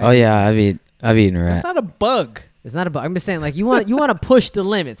gross. Oh yeah, I've eaten a That's rat. not a bug. that? It's not about. I'm just saying, like you want to push the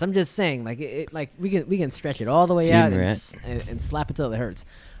limits. I'm just saying, like we can stretch it all the way You've out eaten and slap it till it hurts.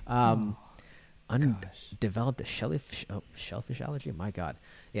 Undeveloped shellfish allergy. My God,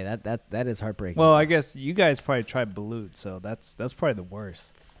 yeah, that is heartbreaking. Well, I guess you guys probably tried balut, so that's probably the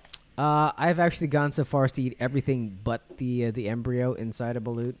worst. I've actually gone so far as to eat everything but the embryo inside a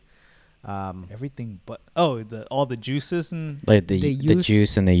balut. Everything but all the juices and Like the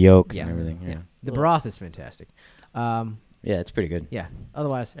juice and the yolk Yeah, and everything. Yeah. The broth is fantastic. Yeah, it's pretty good. Yeah.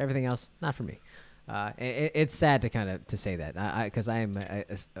 Otherwise, everything else not for me. It's sad to say that because I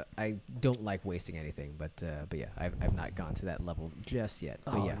don't like wasting anything, but yeah, I've not gone to that level just yet.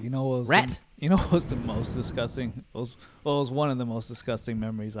 But yeah, you know what was rat. You know what was the most disgusting? It was one of the most disgusting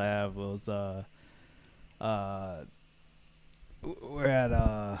memories I have. Was we're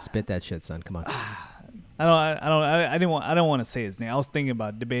at Spit that shit, son. Come on. I don't want to say his name. I was thinking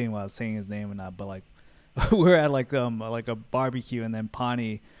about debating while I was saying his name or not, but like we're at like a barbecue, and then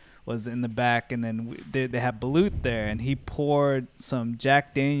Pawnee was in the back, and then they had balut there, and he poured some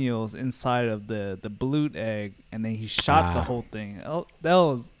Jack Daniels inside of the balut egg, and then he shot the whole thing. Oh, that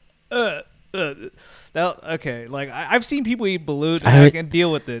was okay. Like I've seen people eat balut, and I can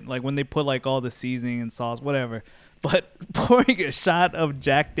deal with it. Like when they put like all the seasoning and sauce, whatever. But pouring a shot of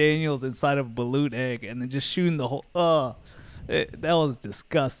Jack Daniels inside of a balut egg and then just shooting the whole that was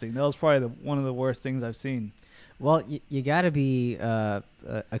disgusting. That was probably one of the worst things I've seen. Well, you got to be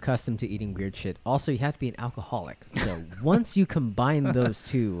accustomed to eating weird shit. Also, you have to be an alcoholic. So once you combine those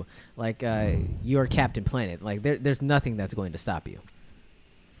two, like you're Captain Planet. Like there's nothing that's going to stop you.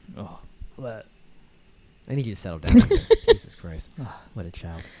 Oh, that. I need you to settle down. Jesus Christ, what a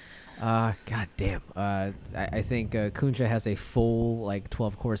child. God damn. I think Kuncha has a full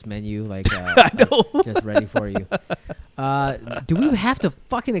 12-course menu just ready for you. Do we have to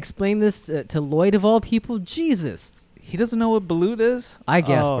fucking explain this to Lloyd of all people? Jesus. He doesn't know what balut is? I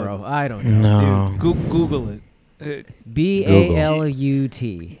guess, bro. I don't know. No. Dude, Google it.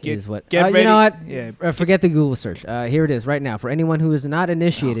 BALUT is what. Get You ready. know what? Yeah. Forget the Google search. Here it is right now. For anyone who is not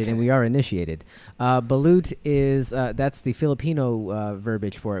initiated, and we are initiated, balut is that's the Filipino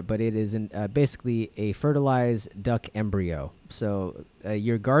verbiage for it, but it is basically a fertilized duck embryo. So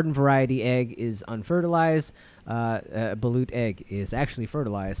your garden variety egg is unfertilized. Balut egg is actually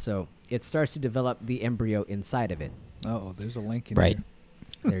fertilized, so it starts to develop the embryo inside of it. Oh, there's a link in Right. here.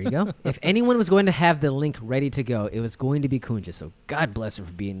 There you go. If anyone was going to have the link ready to go, it was going to be Kunja. So God bless her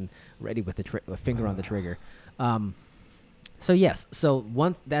for being ready with the finger on the trigger. So yes, so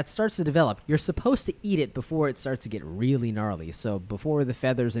once that starts to develop, you're supposed to eat it before it starts to get really gnarly. So before the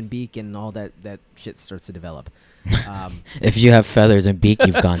feathers and beak and all that shit starts to develop. If you have feathers and beak,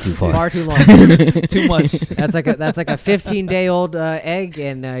 you've gone too far. Far too long. Too much. That's like a 15-day-old egg,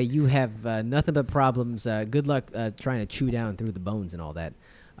 and you have nothing but problems. Good luck trying to chew down through the bones and all that.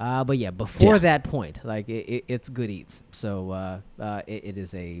 But yeah, before that point, like it's good eats. So it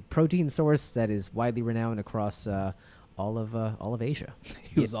is a protein source that is widely renowned across all of Asia.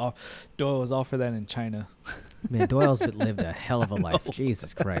 Doyle was all for that in China. Man, Doyle's lived a hell of a life.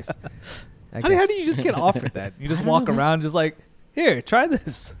 Jesus Christ. How do you just get offered that? You just walk around just like, here, try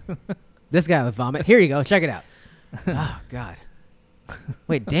this. This guy with vomit. Here you go. Check it out. Oh God.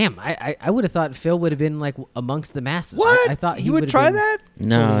 Wait, damn. I would have thought Phil would have been like amongst the masses. What? I thought he would would try been that?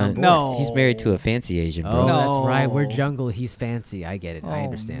 No, No. He's married to a fancy Asian, bro. Oh, that's right. We're No. jungle. He's fancy. I get it. I Oh,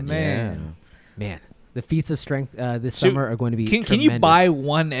 understand. man. Man, the feats of strength this summer are going to be Can you tremendous. buy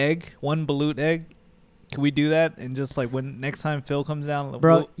one balut egg? Can we do that? And just like when next time Phil comes down,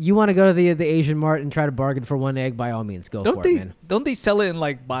 Bro, you want to go to the Asian mart and try to bargain for one egg? By all means, go for it, man. don't they sell it in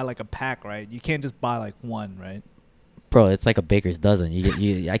like buy like a pack, right? You can't just buy like one, right? Bro, it's like a baker's dozen.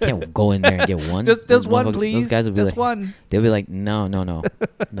 I can't go in there and get one. Just Those one, motherfuckers- please. Those guys will be Just like, one. they'll be like, no.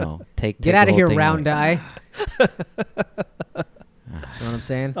 Take Get the out of whole here, thing, round like- eye. You know what I'm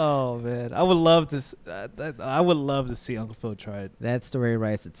saying? Oh man, I would love to. I would love to see Uncle Phil try it. That story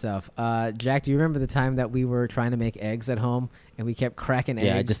writes itself. Jack, do you remember the time that we were trying to make eggs at home and we kept cracking eggs?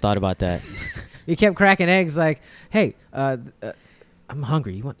 Yeah, I just thought about that. We kept cracking eggs like, hey, I'm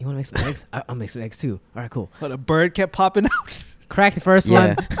hungry. You want to make some eggs? I'll make some eggs too. All right, cool. But a bird kept popping out. Crack the first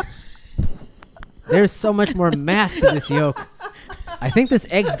Yeah. one. There's so much more mass to this yolk. I think this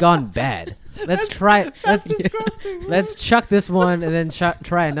egg's gone bad. Let's try it. Let's chuck this one and then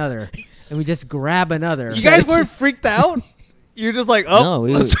try another. And we just grab another. You guys weren't freaked out? You're just like, oh, No,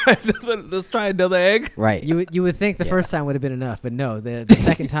 we let's try another egg. Right. You would think the first time would have been enough, but no. The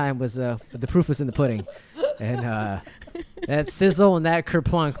second time was the proof was in the pudding, and that sizzle and that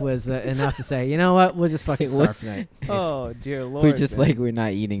kerplunk was enough to say, you know what, we'll just fucking starve tonight. Oh dear Lord. We're just man. like, we're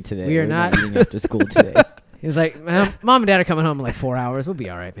not eating today. We are We're not- eating after school today. He was like, Mom and Dad are coming home in like 4 hours. We'll be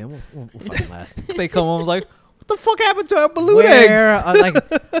all right, man. We'll fucking last. They come home like, what the fuck happened to our balut Where eggs?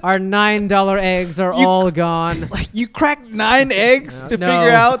 like our $9 eggs are You- all gone. Like you cracked 9 eggs to No.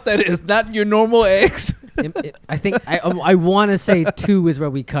 figure out that it's not your normal eggs. I think I want to say 2 is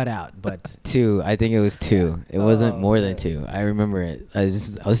where we cut out, but 2. I think it was 2. It wasn't Oh, more man. than 2. I remember it. I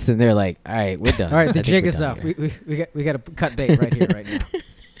was sitting there like, all right, we're done. all right, I the think jig we're is done up. here. We got to cut bait right here, right now.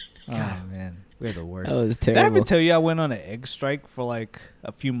 Oh man. We're the worst. That was Did I ever terrible. tell you I went on an egg strike for like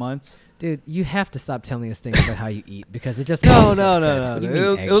a few months? Dude, you have to stop telling us things about how you eat because it just No, makes us no, upset. no, What do It you mean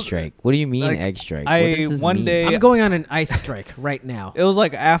was- egg it was- strike? What do you mean like, egg strike? I- What does this one mean? day- I'm going on an ice strike right now. It was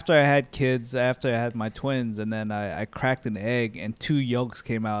like after I had kids, after I had my twins, and then I cracked an egg and 2 yolks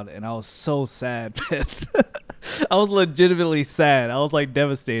came out, and I was so sad, man. I was legitimately sad. I was like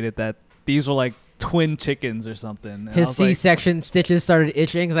devastated that these were like twin chickens or something. And I His was like- C-section stitches started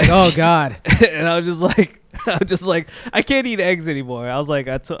itching. He's like, oh God. and I was just like, I can't eat eggs anymore. I was like,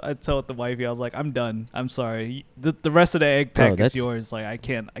 I told the wifey, I was like, I'm done. I'm sorry. The rest of the egg Bro, pack is that's- yours. Like, I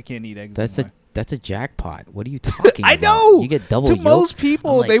can't eat eggs That's anymore. a jackpot. What are you talking I about? know. You get double to yolk? most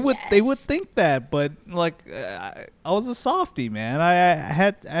people, I'm like, they would yes. think that, but like I was a softie, man. I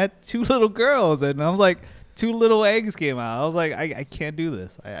had 2 little girls, and I was like, 2 little eggs came out. I was like, I can't do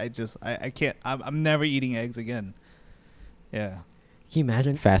this. I can't. I'm never eating eggs again. Yeah. Can you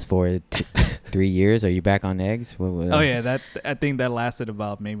imagine? Fast forward 3 years. Are you back on eggs? Oh yeah, I think that lasted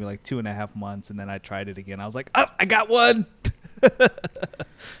about maybe like 2.5 months, and then I tried it again. I was like, oh, I got one. I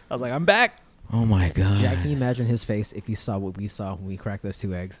was like, I'm back. Oh my god. Jack, can you imagine his face if he saw what we saw when we cracked those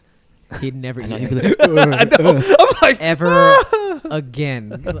 2 eggs? He'd never eat know, he'd be eggs I know. I'm like, ever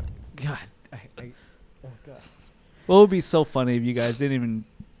again. God. what would be so funny if you guys didn't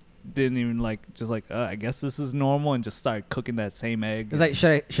even like just like I guess this is normal and just start cooking that same egg. It's like,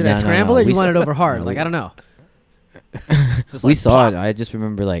 should I No, no, scramble no. it? Or We you want s- it over hard? no, Like, we- I don't know. just We like, saw plop. it. I just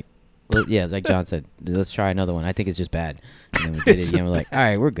remember like Well, yeah, like John said, let's try another one. I think it's just bad. And then we did it again. We're like, all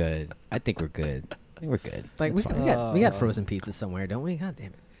right, we're good. I think we're good. We're good. Like It's we fine. got frozen pizzas somewhere, don't we? God damn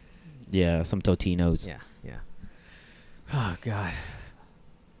it. Yeah, some Totinos. Yeah. Oh God.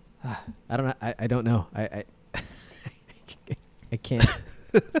 I don't know. I don't know. I can't.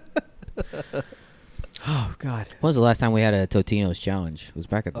 Oh God. When was the last time we had a Totino's challenge? It was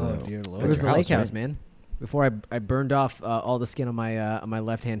back at the. Oh, dear Lord. It was your the lake house, house, right? man. Before I burned off all the skin on my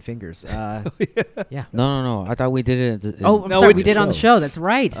left hand fingers. Yeah. No. I thought we did it. Oh, I'm No, sorry. we We did it on the show. That's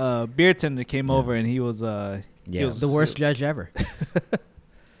right. Beer tender came over and he was Yeah. was The worst judge ever.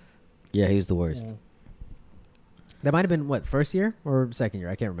 Yeah, he was the worst. That might have been what, first year or second year?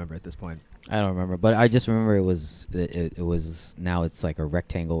 I can't remember at this point. I don't remember, but I just remember it was now it's like a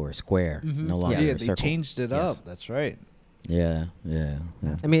rectangle or a square, Mhm. no longer Yes. Yeah, a they circle. changed it Yes. up. That's right. Yeah.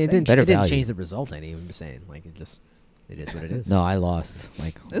 I mean, it Better didn't value. change the result any. I'm just saying, like it is what it is. No, I lost.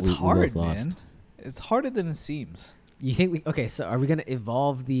 Like It's we hard, both lost. man. It's harder than it seems. You think we okay? So are we gonna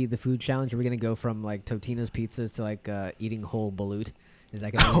evolve the food challenge? Are we gonna go from like Totino's pizzas to like eating whole balut? Is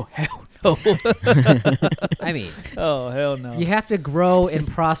that gonna? Oh hell no! I mean, Oh hell no! you have to grow and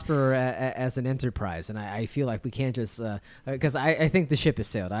prosper as an enterprise, and I feel like we can't just because I think the ship has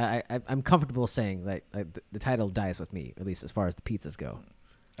sailed. I'm comfortable saying that the title dies with me, at least as far as the pizzas go.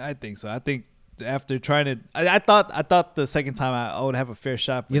 I think so. I think after trying to, I thought the second time I would have a fair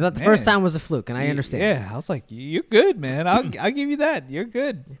shot. You but thought the first man, time was a fluke, and I understand. Yeah, I was like, you're good, man. I'll give you that. You're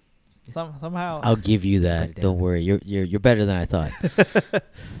good. Somehow I'll give you that. Put it Don't down. worry. You're better than I thought.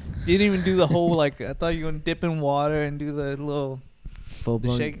 you didn't even do the whole like. I thought you were gonna dip in water and do the little Full the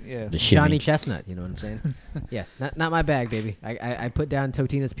blown shake. Yeah. The Johnny shimmy. Chestnut. You know what I'm saying? Yeah, not my bag, baby. I put down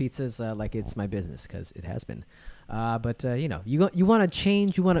Totina's pizzas like it's my business because it has been. But you know, you want to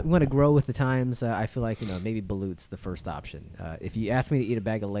change, you want to grow with the times. I feel like maybe Balut's the first option. If you ask me to eat a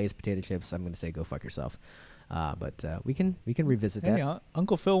bag of Lay's potato chips, I'm going to say go fuck yourself. But we can revisit that. Hey,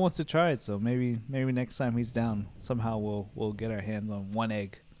 Uncle Phil wants to try it, so maybe next time he's down, somehow we'll get our hands on one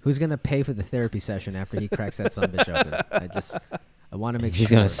egg. Who's going to pay for the therapy session after he cracks that son of a bitch open? I want to make He's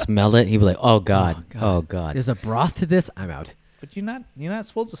sure. gonna smell it. He'll be like, "Oh God, oh God." There's a broth to this. I'm out. But you're not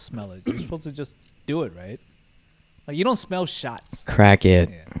supposed to smell it. You're supposed to just do it, right? Like you don't smell shots. Crack it.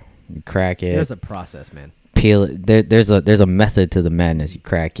 Yeah. Crack it. There's a process, man. Peel it. There's a method to the madness. You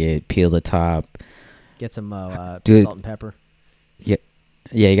crack it. Peel the top. Get some Dude. salt and pepper. Yeah,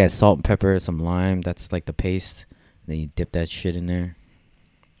 you got salt and pepper, some lime. That's like the paste. Then you dip that shit in there.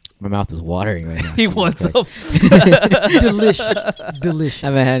 My mouth is watering right now. He Jesus wants Christ. some. Delicious. I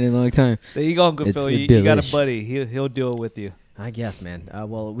haven't had it in a long time. There you go, Uncle It's Phil. You got a delish. buddy. He'll do it with you. I guess, man.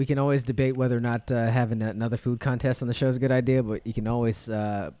 Well, we can always debate whether or not having another food contest on the show is a good idea, but you can always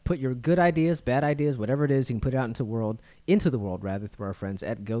put your good ideas, bad ideas, whatever it is, you can put it out into the world rather, through our friends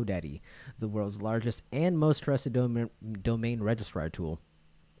at GoDaddy, the world's largest and most trusted domain registrar tool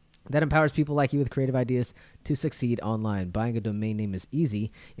that empowers people like you with creative ideas to succeed online. Buying a domain name is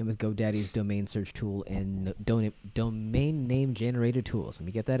easy, and with GoDaddy's domain search tool and domain name generator tools, let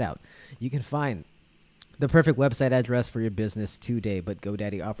me get that out, you can find the perfect website address for your business today. But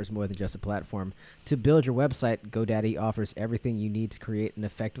GoDaddy offers more than just a platform to build your website. GoDaddy offers everything you need to create an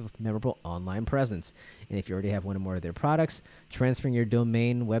effective, memorable online presence. And if you already have one or more of their products, transferring your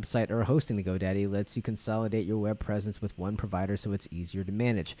domain, website, or hosting to GoDaddy lets you consolidate your web presence with one provider, so it's easier to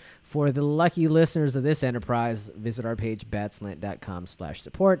manage. For the lucky listeners of this enterprise, visit our page,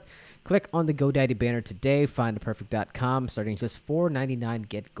 badslant.com/support. Click on the GoDaddy banner today. Find the perfect.com. Starting just $4.99.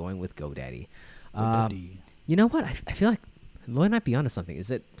 Get going with GoDaddy. You know what? I feel like Lloyd might be onto something. Is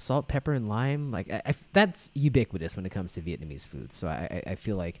it salt, pepper, and lime? Like that's ubiquitous when it comes to Vietnamese food. So I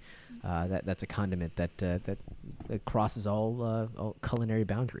feel like that's a condiment that crosses all culinary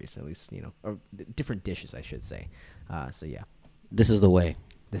boundaries, at least or different dishes, I should say. So yeah, This is the way.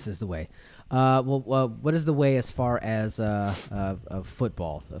 this is the way. What is the way as far as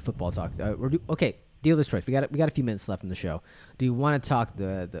football talk? Okay. Dealer's choice. We got a few minutes left in the show. Do you want to talk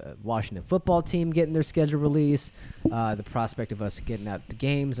the Washington football team getting their schedule release, the prospect of us getting out to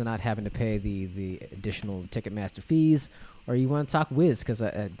games and not having to pay the additional Ticketmaster fees, or you want to talk Wiz because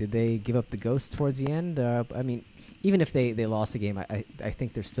did they give up the ghost towards the end? I mean, even if they lost the game, I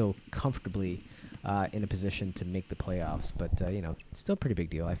think they're still comfortably in a position to make the playoffs. But it's still a pretty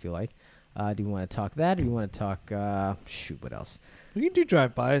big deal, I feel like. Do you want to talk that, or you want to talk what else? We can do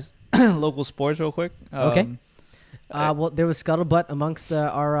drive-bys, local sports, real quick. Okay. Well, there was scuttlebutt amongst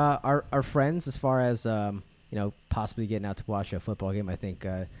our friends as far as possibly getting out to watch a football game. I think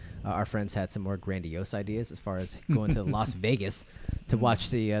our friends had some more grandiose ideas as far as going to Las Vegas to watch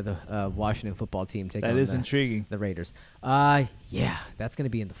the Washington football team take on That is intriguing. the Raiders. Yeah, that's going to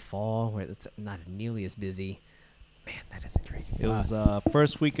be in the fall where it's not nearly as busy. Man, that is intriguing. It was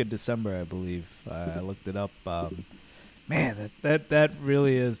first week of December, I believe. I looked it up. Man, that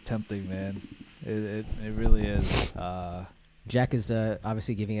really is tempting, man. It really is. Jack is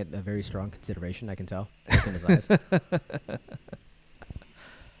obviously giving it a very strong consideration. I can tell. Look in his eyes.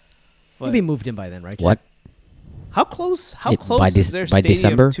 He'll be moved in by then, right, Jack? What? How close? How It- close by is Dec- their by stadium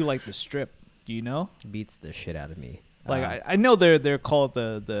December? to like the Strip? Do you know? Beats the shit out of me. Like I know they're called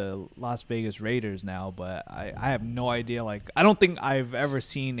the Las Vegas Raiders now, but I have no idea. Like I don't think I've ever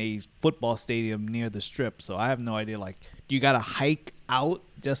seen a football stadium near the Strip, so I have no idea. Like, do you got to hike out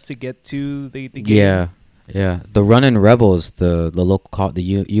just to get to the game? Yeah. The Runnin' Rebels, the local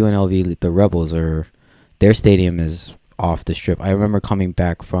UNLV, the Rebels their stadium is off the Strip. I remember coming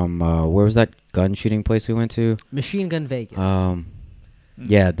back from where was that gun shooting place we went to? Machine Gun Vegas.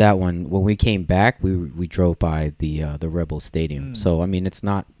 Yeah, that one. When we came back, we drove by the Rebels Stadium. So I mean, it's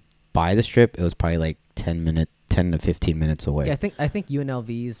not by the Strip. It was probably like 10 to 15 minutes away. Yeah, I think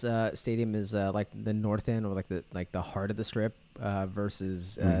UNLV's stadium is like the north end or like the heart of the Strip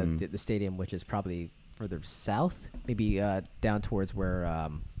versus the stadium, which is probably further south, maybe down towards where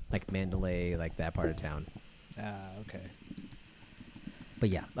like Mandalay, like that part of town. Okay. But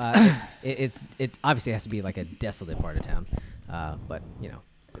yeah, it obviously has to be like a desolate part of town. But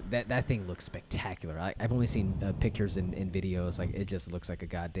that thing looks spectacular. I've only seen pictures and videos. Like it just looks like a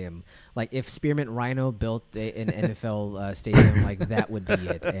goddamn, like if Spearmint Rhino built an NFL stadium, like that would be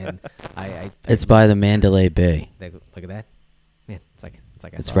it. And It's by the Mandalay Bay. look at that, man. It's like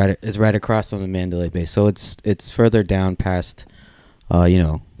It's right across from the Mandalay Bay. So it's further down past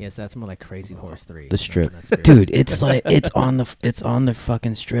Yes, that's more like Crazy Horse 3. the Strip. That's weird. Dude, it's like it's on the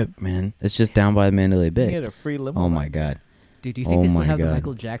fucking Strip, man. It's just down by the Mandalay You Bay. get a free limo. Oh my god. Dude, do you think they still my have God.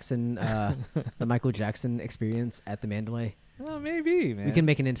 the Michael Jackson experience at the Mandalay? Well, maybe, man. We can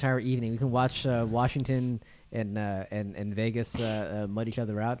make an entire evening. We can watch Washington and Vegas mud each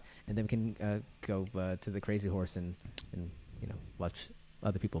other out, and then we can go to the Crazy Horse and watch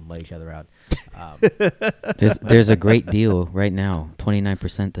other people mud each other out. There's a great deal right now,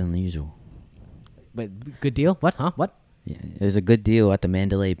 29% than usual. But good deal? What? Huh? What? Yeah, there's a good deal at the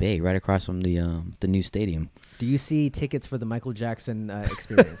Mandalay Bay, right across from the new stadium. Do you see tickets for the Michael Jackson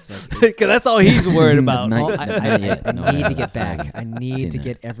experience? Because that's all he's worried about. Not- I yet. No, I need to haven't. get back. I need Seen to that.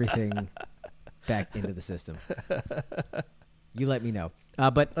 get everything back into the system. You let me know.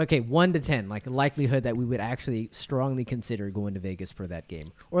 But okay, 1 to 10, like likelihood that we would actually strongly consider going to Vegas for that game,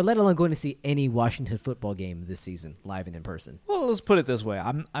 or let alone going to see any Washington football game this season, live and in person. Well, let's put it this way.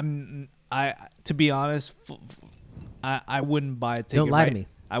 I to be honest, I wouldn't buy a ticket. Don't lie to me.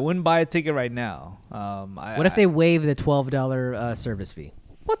 I wouldn't buy a ticket right now. What if they waive the $12 service fee?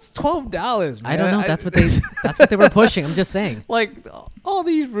 What's $12? Man? I don't know. That's what they were pushing. I'm just saying. Like all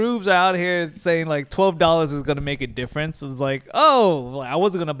these rubes are out here saying like $12 is gonna make a difference. It's like, oh, I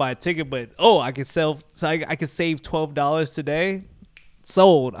wasn't gonna buy a ticket, but I could I could save $12 today.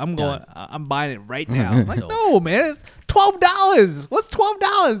 Sold. I'm Done. I'm buying it right now. I'm like, Sold. no, man, it's $12. What's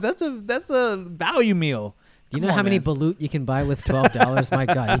 $12? That's a value meal. You Come know on, how many man. balut you can buy with $12? My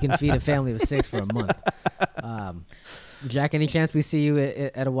God, you can feed a family of 6 for a month. Jack, any chance we see you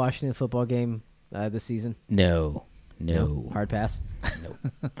at a Washington football game this season? No. Hard pass?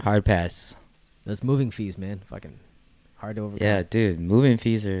 Hard pass. Those moving fees, man. Fucking hard to overcome. Yeah, dude, moving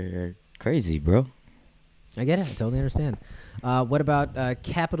fees are crazy, bro. I get it. I totally understand. What about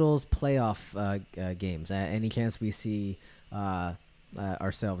Capitals playoff games? Any chance we see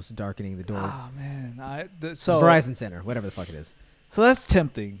ourselves darkening the door? Oh man, so Verizon Center, whatever the fuck it is. So that's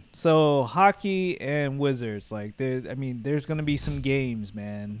tempting. So hockey and Wizards, like there's gonna be some games,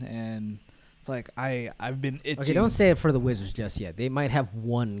 man, and it's like I've been itching. Okay, don't say it for the Wizards just yet. They might have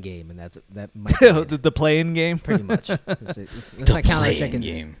one game, and that might be it. the play-in game. Pretty much. It's The not counting play-in chickens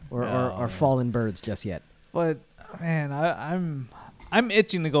game. or Oh, fallen birds just yet. But man, I'm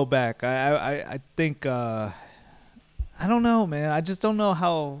itching to go back. I think I don't know, man. I just don't know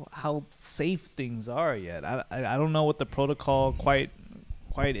how safe things are yet. I don't know what the protocol quite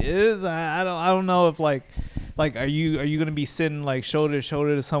is. I don't know if like are you gonna be sitting like shoulder to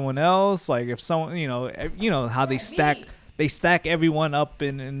shoulder to someone else? Like if someone you know how they stack everyone up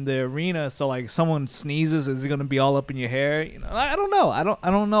in the arena. So like someone sneezes, is it gonna be all up in your hair? I don't know. I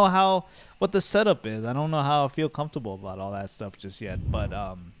don't know what the setup is. I don't know how I feel comfortable about all that stuff just yet. But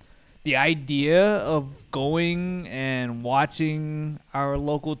the idea of going and watching our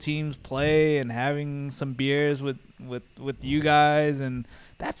local teams play and having some beers with you guys, and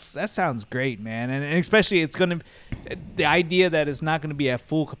that sounds great, man. And especially the idea that it's not gonna be at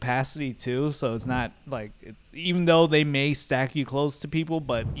full capacity too, so it's not like even though they may stack you close to people,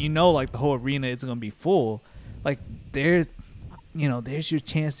 but like the whole arena is gonna be full. Like there's your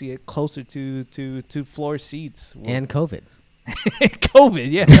chance to get closer to floor seats And COVID.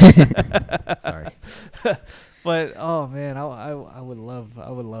 COVID, yeah. Sorry. But oh man, I would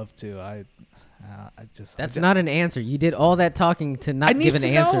love to. I just That's not an answer. You did all that talking to not give an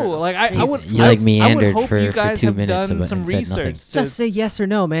answer. Know. Like I would, You like meandered I would hope for you guys 2 have minutes done and some said nothing. research. Just say yes or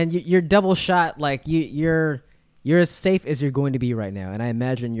no, man. You're double shot. Like you're as safe as you're going to be right now. And I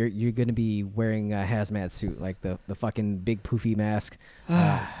imagine you're going to be wearing a hazmat suit, like the fucking big poofy mask.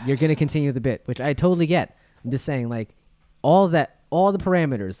 You're going to continue the bit, which I totally get. I'm just saying, like all the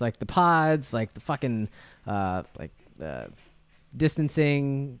parameters, like the pods, like the fucking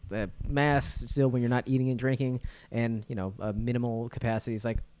distancing, masks still when you're not eating and drinking, and minimal capacities,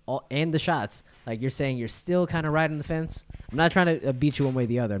 like all, and the shots. Like you're saying, you're still kind of riding the fence. I'm not trying to beat you one way or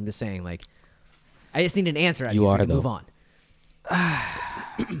the other. I'm just saying, like, I just need an answer. You are, so we can though. move on.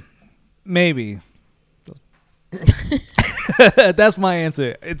 Maybe. That's my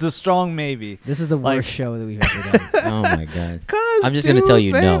answer. It's a strong maybe. This is the worst show that we've ever done. Oh my god. 'Cause, I'm just gonna tell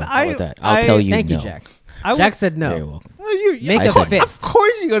you man, no. How about that? I'll tell you Thank no. you, Jack. I Jack would- said You're no. welcome. Well, Make of a fist. Of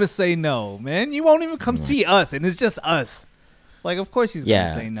course you're gonna say no, man. You won't even come see us, and it's just us. Like, of course he's Yeah.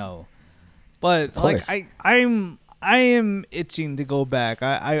 gonna say no. But Of like, course. I am itching to go back.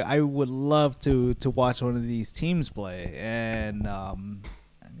 I would love to watch one of these teams play, and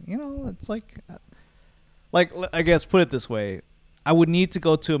it's like I guess put it this way. I would need to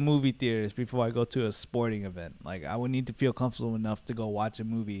go to a movie theaters before I go to a sporting event. Like I would need to feel comfortable enough to go watch a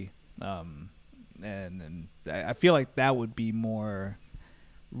movie. And I feel like that would be more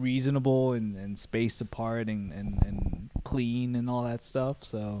reasonable and spaced apart and clean and all that stuff.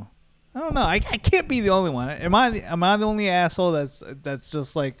 So I don't know. I can't be the only one. Am I the only asshole that's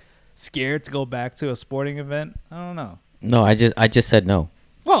just like scared to go back to a sporting event? I don't know. No, I just said no.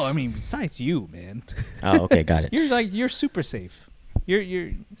 Well, I mean, besides you, man. Oh, okay, got it. You're super safe. You're We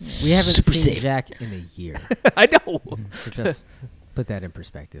haven't Super seen safe. Jack in a year. I know. So just put that in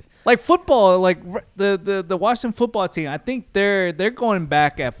perspective. Like football, like the Washington football team, I think they're going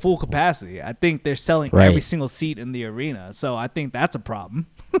back at full capacity. I think they're selling Right. every single seat in the arena. So I think that's a problem.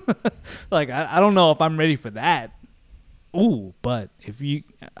 Like I don't know if I'm ready for that. Ooh, but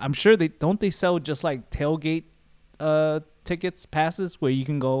I'm sure they sell just like tailgate tickets, passes where you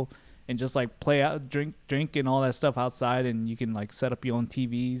can go and just like play out, drink and all that stuff outside, and you can like set up your own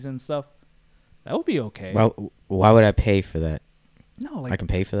TVs and stuff. That would be okay. Why would I pay for that? No, like I can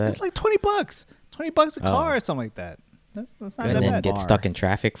pay for that? It's like $20, $20 a Oh. car or something like that. That's not And that then bad. get Bar. stuck in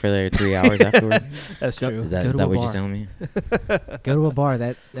traffic for their 3 hours afterward? That's Go- true. Is Go that to a what bar. you're telling me? Go to a bar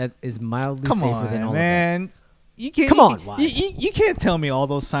that is mildly Come safer than on, all man. You can't. Come on, you, Wise. you can't tell me all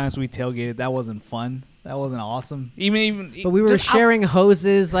those times we tailgated that wasn't fun. That wasn't awesome. Even. of that. But we were just sharing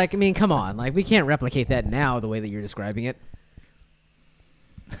hoses. Like, I mean, come on. Like, we can't replicate that now the way that you're describing it.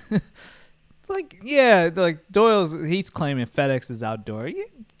 like Doyle's. He's claiming FedEx is outdoor. Yeah,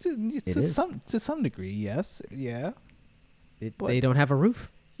 It is. to some degree, yes, yeah. What? They don't have a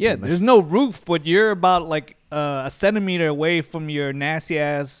roof. Yeah, Pretty much. there's no roof, but you're about like a centimeter away from your nasty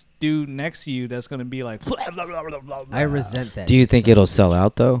ass dude next to you. That's gonna be like. I resent that. Do you think it'll sell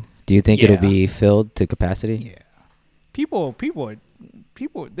out though? Do you think it'll Yeah. be filled to capacity? Yeah, people.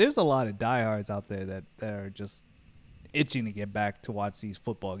 There's a lot of diehards out there that are just itching to get back to watch these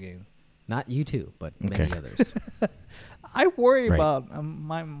football games. Not you two, but many Okay. others. I worry Right. about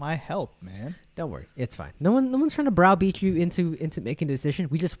my health, man. Don't worry, it's fine. No one's trying to browbeat you into making a decision.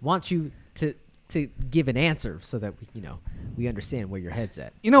 We just want you to give an answer so that we understand where your head's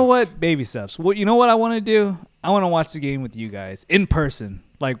at. You know what? Baby steps. You know what I want to do? I want to watch the game with you guys in person.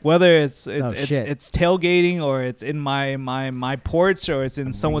 Like whether it's shit. it's tailgating or it's in my porch or it's in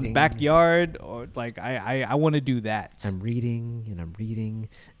I'm someone's reading. backyard or like I want to do that. I'm reading and I'm reading.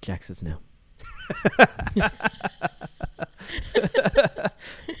 Jack says no.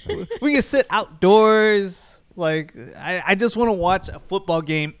 We can sit outdoors. Like I just want to watch a football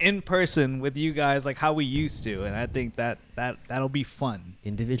game in person with you guys, like how we used to, and I think that'll be fun.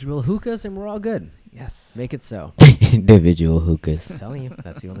 Individual hookahs and we're all good. Yes. Make it so. Individual hookahs. I'm telling you,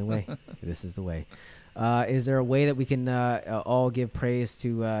 that's the only way. This is the way. Is there a way that we can all give praise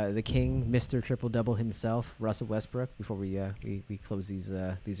to the king, Mr. Triple Double himself, Russell Westbrook, before we close these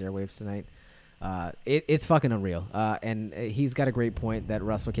airwaves tonight? It's fucking unreal. And he's got a great point that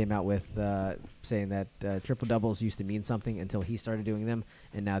Russell came out with, saying that triple doubles used to mean something until he started doing them,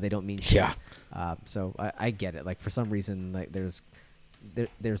 and now they don't mean shit. Yeah. So I get it. Like for some reason, like there's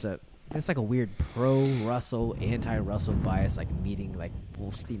like a weird pro Russell, anti Russell bias, like meeting like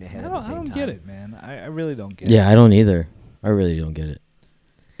full steam ahead at the same time. I don't get it, man. I really don't get it. Yeah, I don't either. I really don't get it.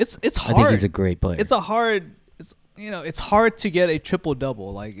 It's hard. I think he's a great player. It's hard to get a triple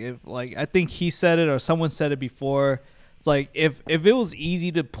double. I think he said it or someone said it before. It's like if it was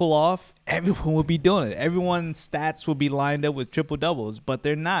easy to pull off, everyone would be doing it. Everyone's stats would be lined up with triple doubles, but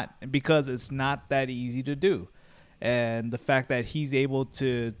they're not because it's not that easy to do. And the fact that he's able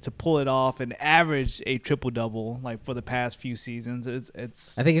to pull it off and average a triple double like for the past few seasons,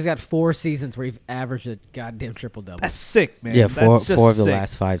 it's. I think he's got 4 seasons where he's averaged a goddamn triple double. That's sick, man. Yeah, That's just four of the sick.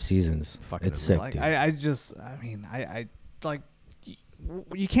 last 5 seasons. Fucking It's sick, Like dude. I like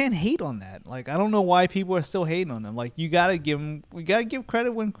you can't hate on that. Like I don't know why people are still hating on him. Like we gotta give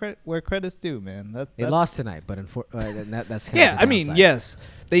credit where credit's due, man. They lost tonight, but that's kind yeah. of the I mean, downside. yes,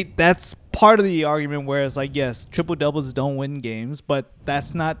 that's part of the argument. Where it's like, yes, triple doubles don't win games, but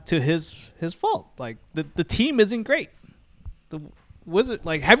that's not to his fault. Like the team isn't great. The Wizard,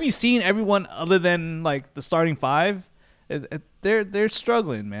 like, have you seen everyone other than like the starting 5? They're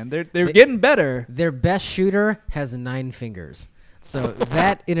struggling, man. They're getting better. Their best shooter has 9 fingers. So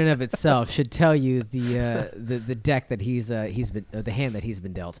that in and of itself should tell you the deck that he's been the hand that he's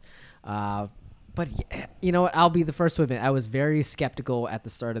been dealt. But you know what? I'll be the first to admit I was very skeptical at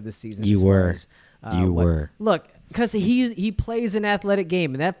the start of the season. You as far were. as, You were. Look, because he plays an athletic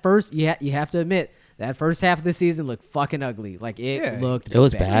game, and that first you have to admit that first half of the season looked fucking ugly. Like it looked. It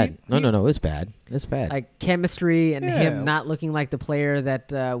was bad. No, it was bad. It's bad. Like chemistry and Yeah. him not looking like the player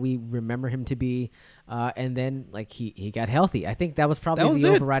that we remember him to be. And then like he got healthy. I think that was probably That was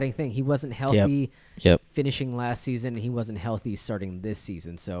the it. overriding thing. He wasn't healthy Yep. finishing last season, and he wasn't healthy starting this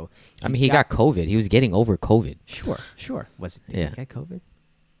season. So I mean, he got COVID. He was getting over COVID. sure. Did Yeah. he get COVID?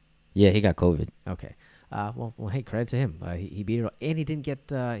 Yeah, he got COVID. Okay. Well, hey, credit to him. He beat it, and he didn't get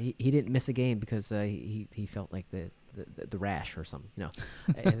he didn't miss a game because he felt like the rash or something. You know,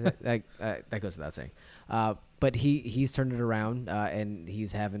 And that goes without saying. But he's turned it around, and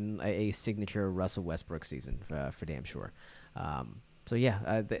he's having a signature Russell Westbrook season for damn sure. So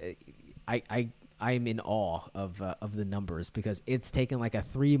yeah, I'm in awe of the numbers because it's taken like a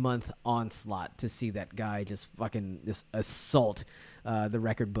 3-month onslaught to see that guy just fucking just assault the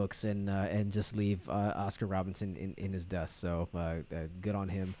record books and just leave Oscar Robinson in his dust. So good on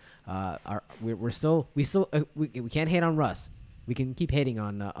him. We can't hate on Russ. We can keep hating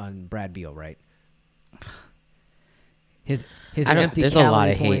on Brad Beal, right? His empty there's a lot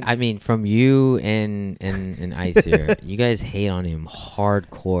calorie of hate. points. I mean, from you and Ice here, you guys hate on him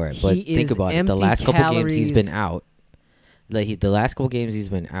hardcore. But He think is about it. The empty last couple games he's been calories. out. The last couple games he's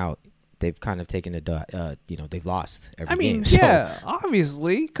been out, they've kind of taken they've lost every I mean, game. So, yeah,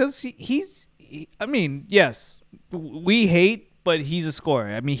 obviously, because I mean, yes, we hate, but he's a scorer.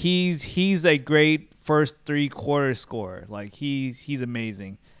 I mean, he's a great first 3-quarter scorer. Like he's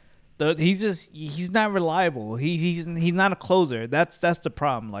amazing. He's not reliable. He's not a closer. That's the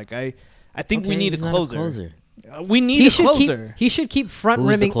problem. Like I think we okay, need a he's not closer. We need he a should closer. he should keep front Who's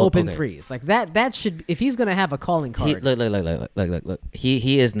the rimming open okay. threes like that. That should, if he's gonna have a calling he, card. look.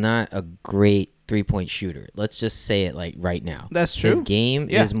 He is not a great 3-point shooter. Let's just say it like right now. That's true. His game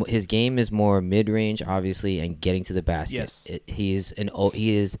Yeah. his game is more mid range, obviously, and getting to the basket. Yes. He is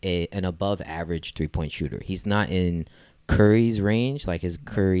an above average 3-point shooter. He's not in Curry's range, like his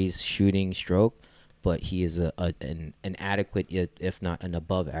Curry's shooting stroke, but he is an adequate, if not an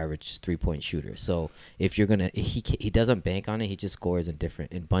above average 3-point shooter. So if you're gonna, he doesn't bank on it. He just scores in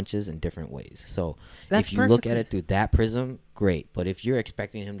bunches in different ways. So That's if you look at perfectly- it through that prism, great. But if you're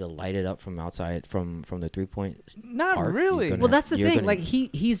expecting him to light it up from outside from the 3-point, Not arc, really. you're gonna- Well, that's the you're thing. gonna- Like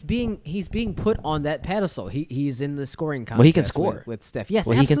he's being put on that pedestal. He's in the scoring contest. Well, he can score. with Steph. Yes,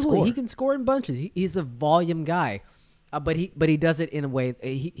 Well, he can absolutely. score. He can score in bunches. He's a volume guy, but he does it in a way.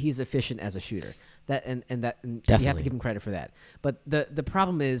 He's efficient as a shooter. And you have to Definitely. give him credit for that. But the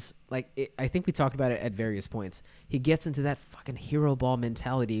problem is, like, I think we talked about it at various points. He gets into that fucking hero ball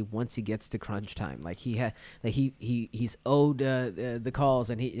mentality once he gets to crunch time. Like he's owed the calls,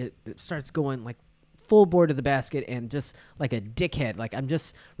 and he starts going like full board to the basket and just like a dickhead. Like I'm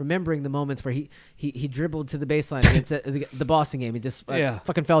just remembering the moments where he dribbled to the baseline against the Boston game. He just Yeah.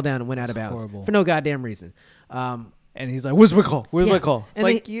 fucking fell down and went out of It's bounds horrible. for no goddamn reason. And he's like, "Where's my call? Where's Yeah. my call?" It's And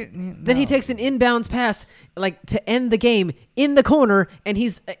like, then he takes an inbounds pass like to end the game in the corner, and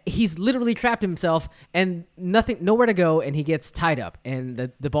he's literally trapped himself and nowhere to go, and he gets tied up,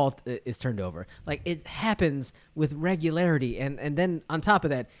 and the ball is turned over. Like, it happens with regularity, and then on top of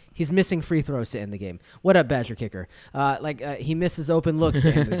that, he's missing free throws to end the game. What up, Badger kicker? He misses open looks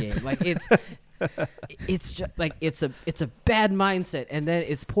to end the game. Like, it's just like it's a bad mindset, and then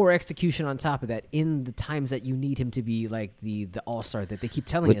it's poor execution on top of that in the times that you need him to be like the all-star that they keep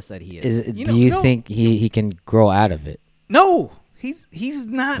telling us that he is. Do you think he can grow out of it? No, he's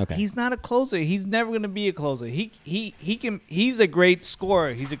not. Okay. He's not a closer. He's never going to be a closer. He's a great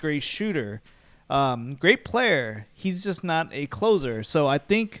scorer. He's a great shooter, great player. He's just not a closer. So I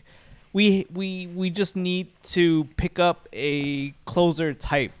think we just need to pick up a closer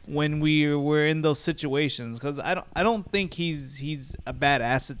type when we're in those situations, because I don't think he's a bad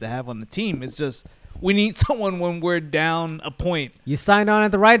asset to have on the team. It's just we need someone when we're down a point. You signed on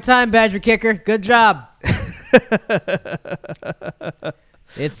at the right time, Badger kicker. Good job.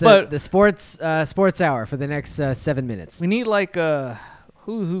 It's the sports hour for the next 7 minutes. We need like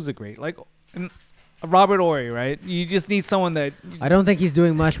who's a great like Robert Ory, right? You just need someone that I don't think he's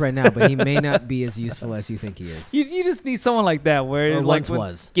doing much right now, but he may not be as useful as you think he is. you just need someone like that where Or like once when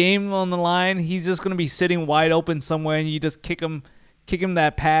was. game on the line, he's just gonna be sitting wide open somewhere, and you just kick him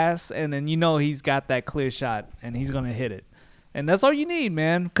that pass, and then you know he's got that clear shot, and he's gonna hit it. And that's all you need,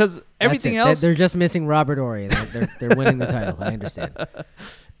 man. Because everything That's it. else, They're just missing Robert Ory. They're winning the title. I understand.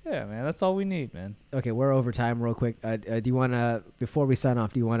 yeah, man. That's all we need, man. Okay, we're over time real quick. Do you want to, before we sign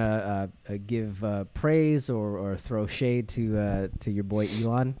off, do you want to give praise or throw shade to your boy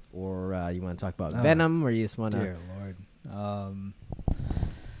Elon? Or you want to talk about Venom? Or you just want to... Dear Lord.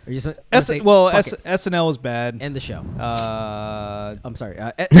 Or you just wanna say, well, fuck it, SNL was bad. end the show. I'm sorry.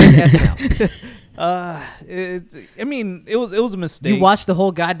 SNL. I mean, it was a mistake. You watched the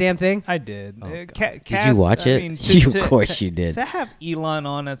whole goddamn thing? I did. Oh, God. Did you watch it? Of course you did. To have Elon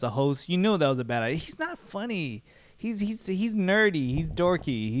on as a host, you know that was a bad idea. He's not funny. He's nerdy. He's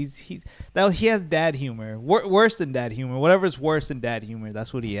dorky. He has dad humor. Worse than dad humor. Whatever's worse than dad humor,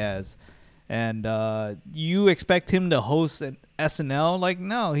 that's what he has. And you expect him to host an SNL? Like,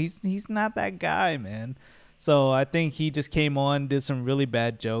 no, he's not that guy, man. So I think he just came on, did some really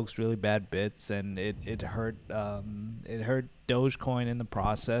bad jokes, really bad bits, and it hurt Dogecoin in the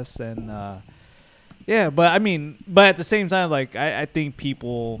process. And but at the same time, like I think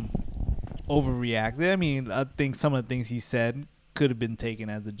people overreacted. I mean, I think some of the things he said could have been taken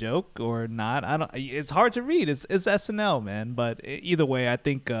as a joke or not. It's hard to read. It's SNL, man. But either way, I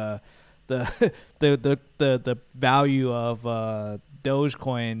think the value of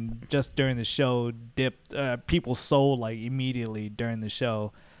Dogecoin just during the show dipped. People sold like immediately during the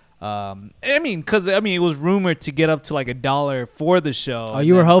show. Because it was rumored to get up to like $1 for the show. Oh,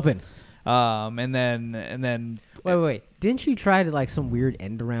 you were hoping. And then. Wait. Didn't you try to like some weird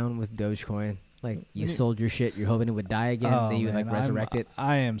end around with Dogecoin? Like you sold your shit, you're hoping it would die again, then you like resurrect it.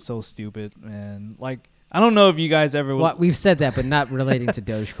 I am so stupid, man. Like, I don't know if you guys ever. Well, we've said that, but not relating to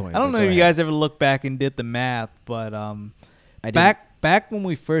Dogecoin. I don't know if you guys ever looked back and did the math, but back when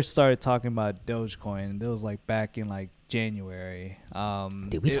we first started talking about Dogecoin, it was like back in like January.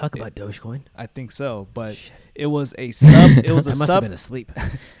 Did we talk about Dogecoin? I think so, but shit. It was a sub. It was a I must have been asleep.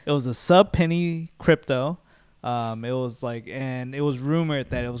 It was a sub penny crypto. It was like, and it was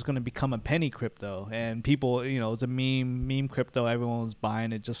rumored that it was going to become a penny crypto, and people, it was a meme crypto. Everyone was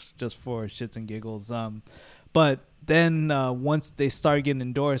buying it just for shits and giggles. But then once they started getting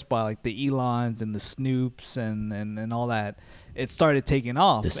endorsed by like the Elons and the Snoops and all that, it started taking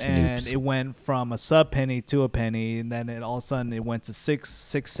off, and it went from a sub penny to a penny, and then all of a sudden it went to 6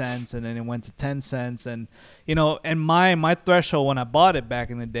 cents, and then it went to 10 cents, and and my threshold when I bought it back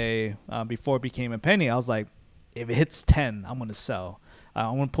in the day, before it became a penny, I was like, if it hits 10, I'm gonna sell.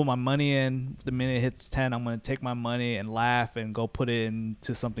 I'm gonna put my money in. The minute it hits 10, I'm gonna take my money and laugh and go put it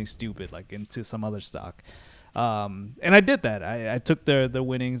into something stupid, like into some other stock. And I did that. I took the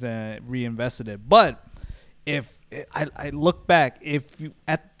winnings and reinvested it. But if I look back, if you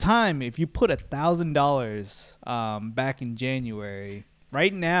put $1,000 back in January,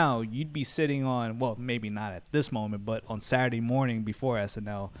 right now you'd be sitting on, well, maybe not at this moment, but on Saturday morning before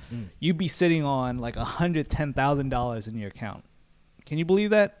SNL, you'd be sitting on like $110,000 in your account. Can you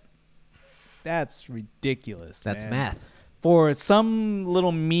believe that? That's ridiculous. That's man. math. For some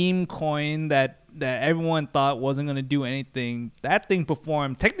little meme coin that everyone thought wasn't going to do anything, that thing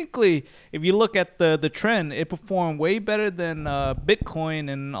performed. Technically, if you look at the trend, it performed way better than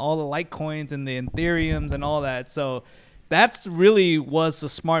Bitcoin and all the Litecoins and the Ethereums and all that. So that's really was a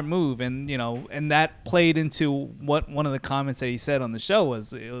smart move, and and that played into what one of the comments that he said on the show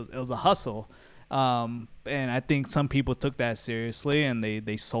was it was a hustle, and I think some people took that seriously and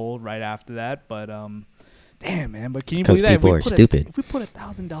they sold right after that. But damn, man! But can you believe that people are stupid. If we put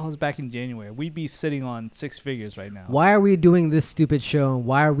 $1,000 back in January, we'd be sitting on six figures right now. Why are we doing this stupid show? And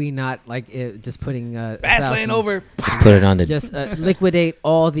why are we not just putting Fastlane over? Just put it on the. Just liquidate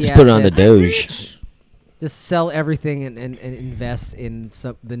all the just assets. put it on the Doge. Just sell everything and invest in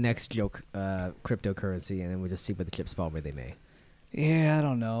the next joke cryptocurrency, and then we just see where the chips fall where they may. Yeah, I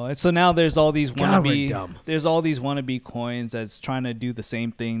don't know. And so now there's all these God, we're wannabe dumb. there's all these wannabe coins that's trying to do the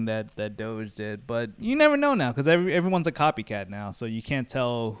same thing that Doge did, but you never know now because everyone's a copycat now, so you can't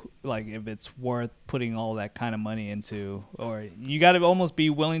tell like if it's worth putting all that kind of money into, or you got to almost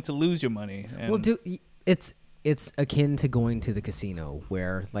be willing to lose your money. And It's akin to going to the casino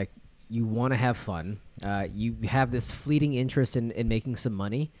where like you want to have fun, you have this fleeting interest in making some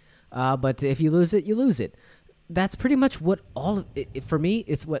money, but if you lose it, you lose it. That's pretty much what all of it, for me.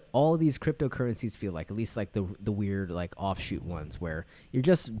 It's what all of these cryptocurrencies feel like. At least like the weird like offshoot ones where you're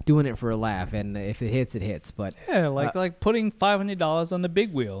just doing it for a laugh, and if it hits, it hits. But yeah, like putting $500 on the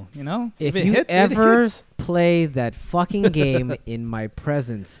big wheel. If it you hits, ever it hits. play that fucking game in my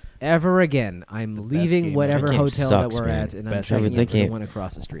presence ever again, I'm leaving game whatever ever. That game hotel sucks, that we're man. at, and I'm Best checking game. into the That game- one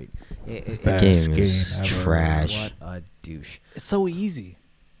across the street. The game is trash. What a douche! It's so easy.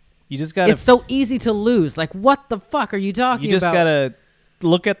 You just gotta. It's so easy to lose. Like, what the fuck are you talking You just about? gotta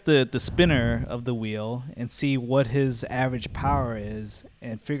look at the spinner of the wheel and see what his average power is,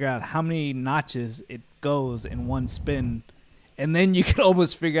 and figure out how many notches it goes in one spin, and then you can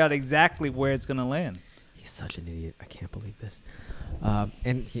almost figure out exactly where it's gonna land. He's such an idiot. I can't believe this.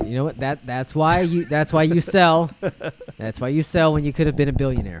 And you know what? That's why you sell. That's why you sell when you could have been a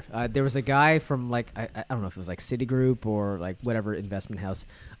billionaire. There was a guy from like I don't know if it was like Citigroup or like whatever investment house.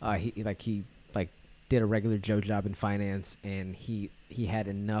 He did a regular Joe job in finance, and he had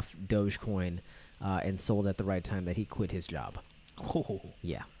enough Dogecoin and sold at the right time that he quit his job. Oh,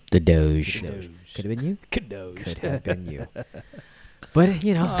 Yeah, The Doge. Doge. could have been you. Kadosh. Could have been you. But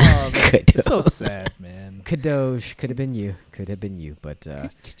you know, Oh, man, it's so sad, man. Kadosh could have been you. Could have been you. But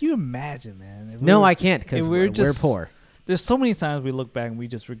Could you imagine, man? if we no, were- I can't because if we're poor. There's so many times we look back and we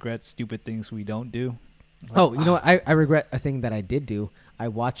just regret stupid things we don't do. Like, Oh, you know what? I regret a thing that I did do. I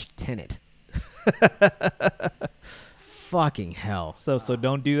watched Tenet. Fucking hell. So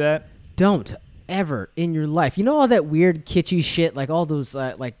don't do that. Don't ever in your life. You know all that weird kitschy shit, like all those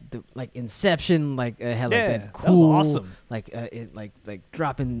like Inception, like had like Yeah, that that was cool, awesome. like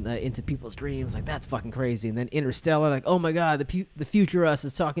dropping into people's dreams. Like that's fucking crazy. And then Interstellar, like oh my god, the future us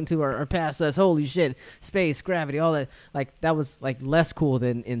is talking to our past us. Holy shit, space, gravity, all that. Like that was like less cool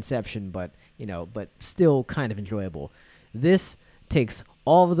than Inception, but but still kind of enjoyable. This takes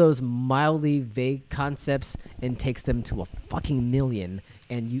all of those mildly vague concepts and takes them to a fucking million,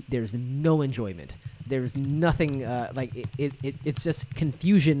 and there's no enjoyment. There's nothing it's just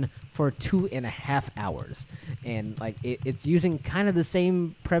confusion for 2.5 hours, and like it's using kind of the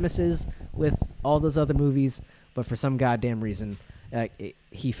same premises with all those other movies, but for some goddamn reason,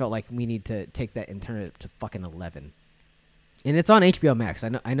 he felt like we need to take that and turn it to fucking 11. And it's on HBO Max.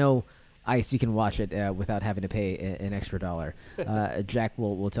 I know. Ice, you can watch it without having to pay an extra $1. Jack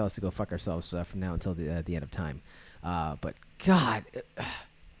will tell us to go fuck ourselves from now until the end of time. But God,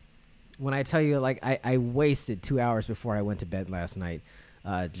 when I tell you, like I wasted 2 hours before I went to bed last night,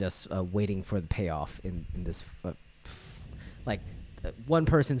 just waiting for the payoff in this. One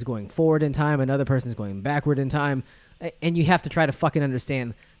person's going forward in time, another person's going backward in time, and you have to try to fucking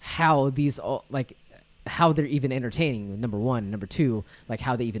understand how these all how they're even entertaining, number one. Number two, like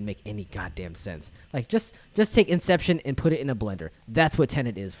how they even make any goddamn sense. Like just take Inception and put it in a blender. That's what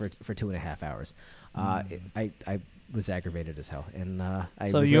Tenet is for 2.5 hours. I was aggravated as hell, and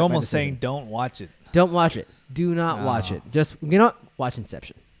So you're almost saying don't watch it. don't watch it. Do not watch it. Just watch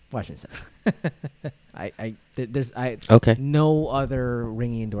Inception. Watch Inception. There's Okay. no other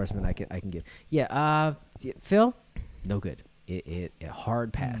ringing endorsement I can give. Yeah, Phil, no good. It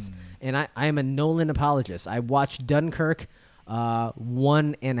hard pass. And I am a Nolan apologist. I watched Dunkirk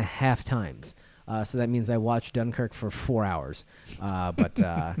 1.5 times. So that means I watched Dunkirk for 4 hours. But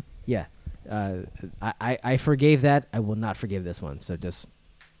yeah, I forgave that. I will not forgive this one. So just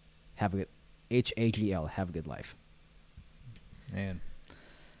have a good HAGL. Have a good life. Man.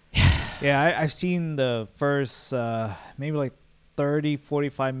 Yeah, I've seen the first maybe like 30,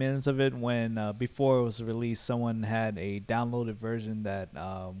 45 minutes of it when before it was released, someone had a downloaded version that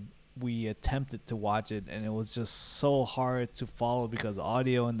we attempted to watch it, and it was just so hard to follow because the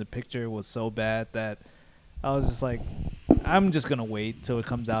audio and the picture was so bad that I was just like, I'm just gonna wait till it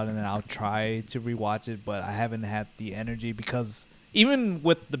comes out and then I'll try to rewatch it. But I haven't had the energy because even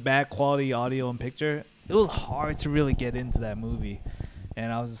with the bad quality audio and picture, it was hard to really get into that movie.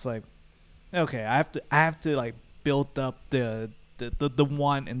 And I was just like, okay, I have to like build up the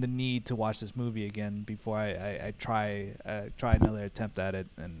want and the need to watch this movie again before I try another attempt at it.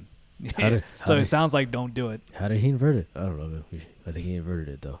 And so it sounds like don't do it. How did he invert it? I don't know. Man. I think he inverted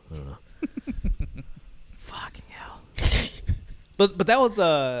it though. I don't know. Fucking hell. But that was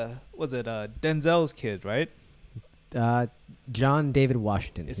Denzel's kid, right? John David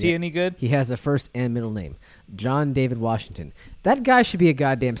Washington. Is he any good? He has a first and middle name. John David Washington. That guy should be a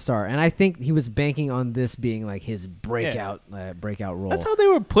goddamn star. And I think he was banking on this being like his breakout role. That's how they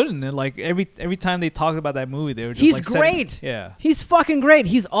were putting it. Like every time they talked about that movie, they were just He's like great. Yeah. He's fucking great.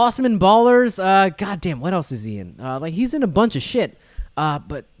 He's awesome in Ballers. Goddamn, what else is he in? Like he's in a bunch of shit.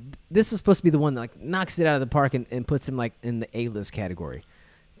 But this was supposed to be the one that like knocks it out of the park and puts him like in the A-list category.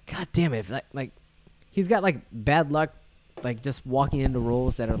 God damn it. Like he's got like bad luck, like just walking into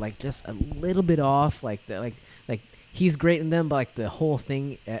roles that are like just a little bit off. Like he's great in them, but like the whole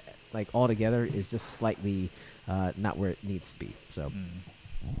thing, like all together, is just slightly not where it needs to be. So,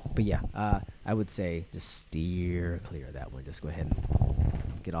 but yeah, I would say just steer clear of that one. Just go ahead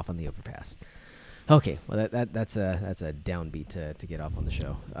and get off on the overpass. Okay, well that's a downbeat to get off on the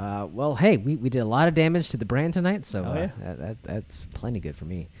show. Well, hey, we did a lot of damage to the brand tonight, so that's plenty good for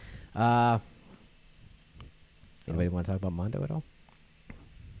me. Anybody want to talk about Mondo at all?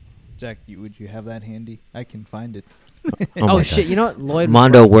 Jack, would you have that handy? I can find it. Oh shit! You know what? Lloyd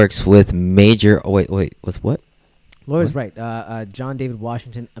Mondo works with major. Oh, wait, with what? Lloyd's right. John David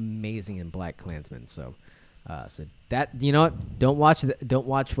Washington, amazing in Black Klansman. So that you know what? Don't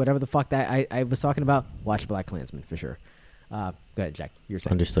watch whatever the fuck that I was talking about. Watch Black Klansman for sure. Go ahead, Jack. You're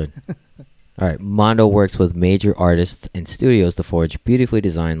saying. Understood. All right. Mondo works with major artists and studios to forge beautifully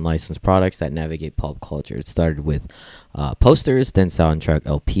designed licensed products that navigate pulp culture. It started with posters, then soundtrack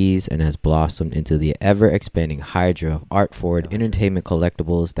LPs, and has blossomed into the ever-expanding hydra of art-forward entertainment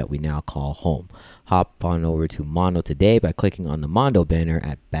collectibles that we now call home. Hop on over to Mondo today by clicking on the Mondo banner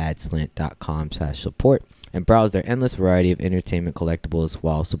at badslant.com/support and browse their endless variety of entertainment collectibles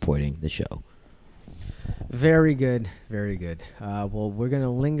while supporting the show. Very good, very good. Well, we're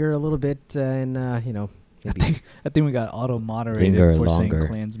gonna linger a little bit, and maybe I think we got auto moderated Linger for longer. saying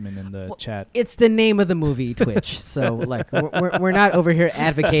Klansman in the chat. it's the name of the movie, Twitch. So like, we're not over here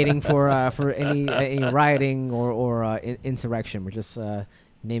advocating for any rioting or insurrection. We're just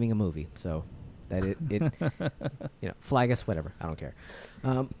naming a movie. So that it flag us, whatever. I don't care.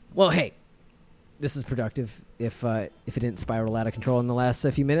 Well, hey, this is productive. If it didn't spiral out of control in the last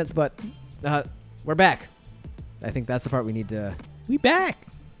few minutes, but. We're back. I think that's the part we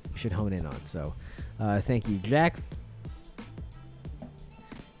should hone in on. So, thank you, Jack.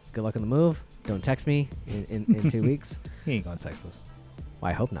 Good luck on the move. Don't text me in 2 weeks. He ain't gonna text us. Well,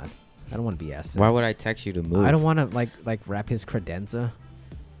 I hope not. I don't want to be asked. Why would I text you to move? I don't want to like wrap his credenza.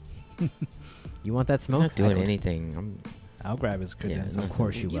 You want that smoke? I'm not doing I don't. anything. I'll grab his credentials. of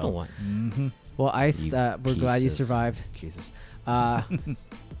course you will. Don't want. Mm-hmm. Well, Ice, You we're piece glad you of- survived. Jesus.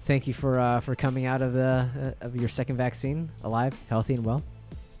 Thank you for coming out of your second vaccine alive, healthy, and well.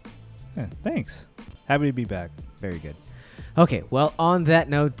 Yeah, thanks. Happy to be back. Very good. Okay, well, on that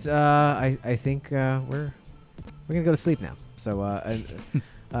note, I think we're gonna go to sleep now. So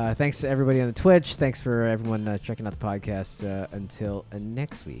thanks to everybody on the Twitch. Thanks for everyone checking out the podcast. Until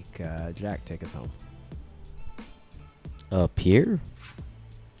next week, Jack, take us home. Up here?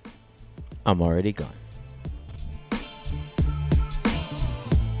 I'm already gone.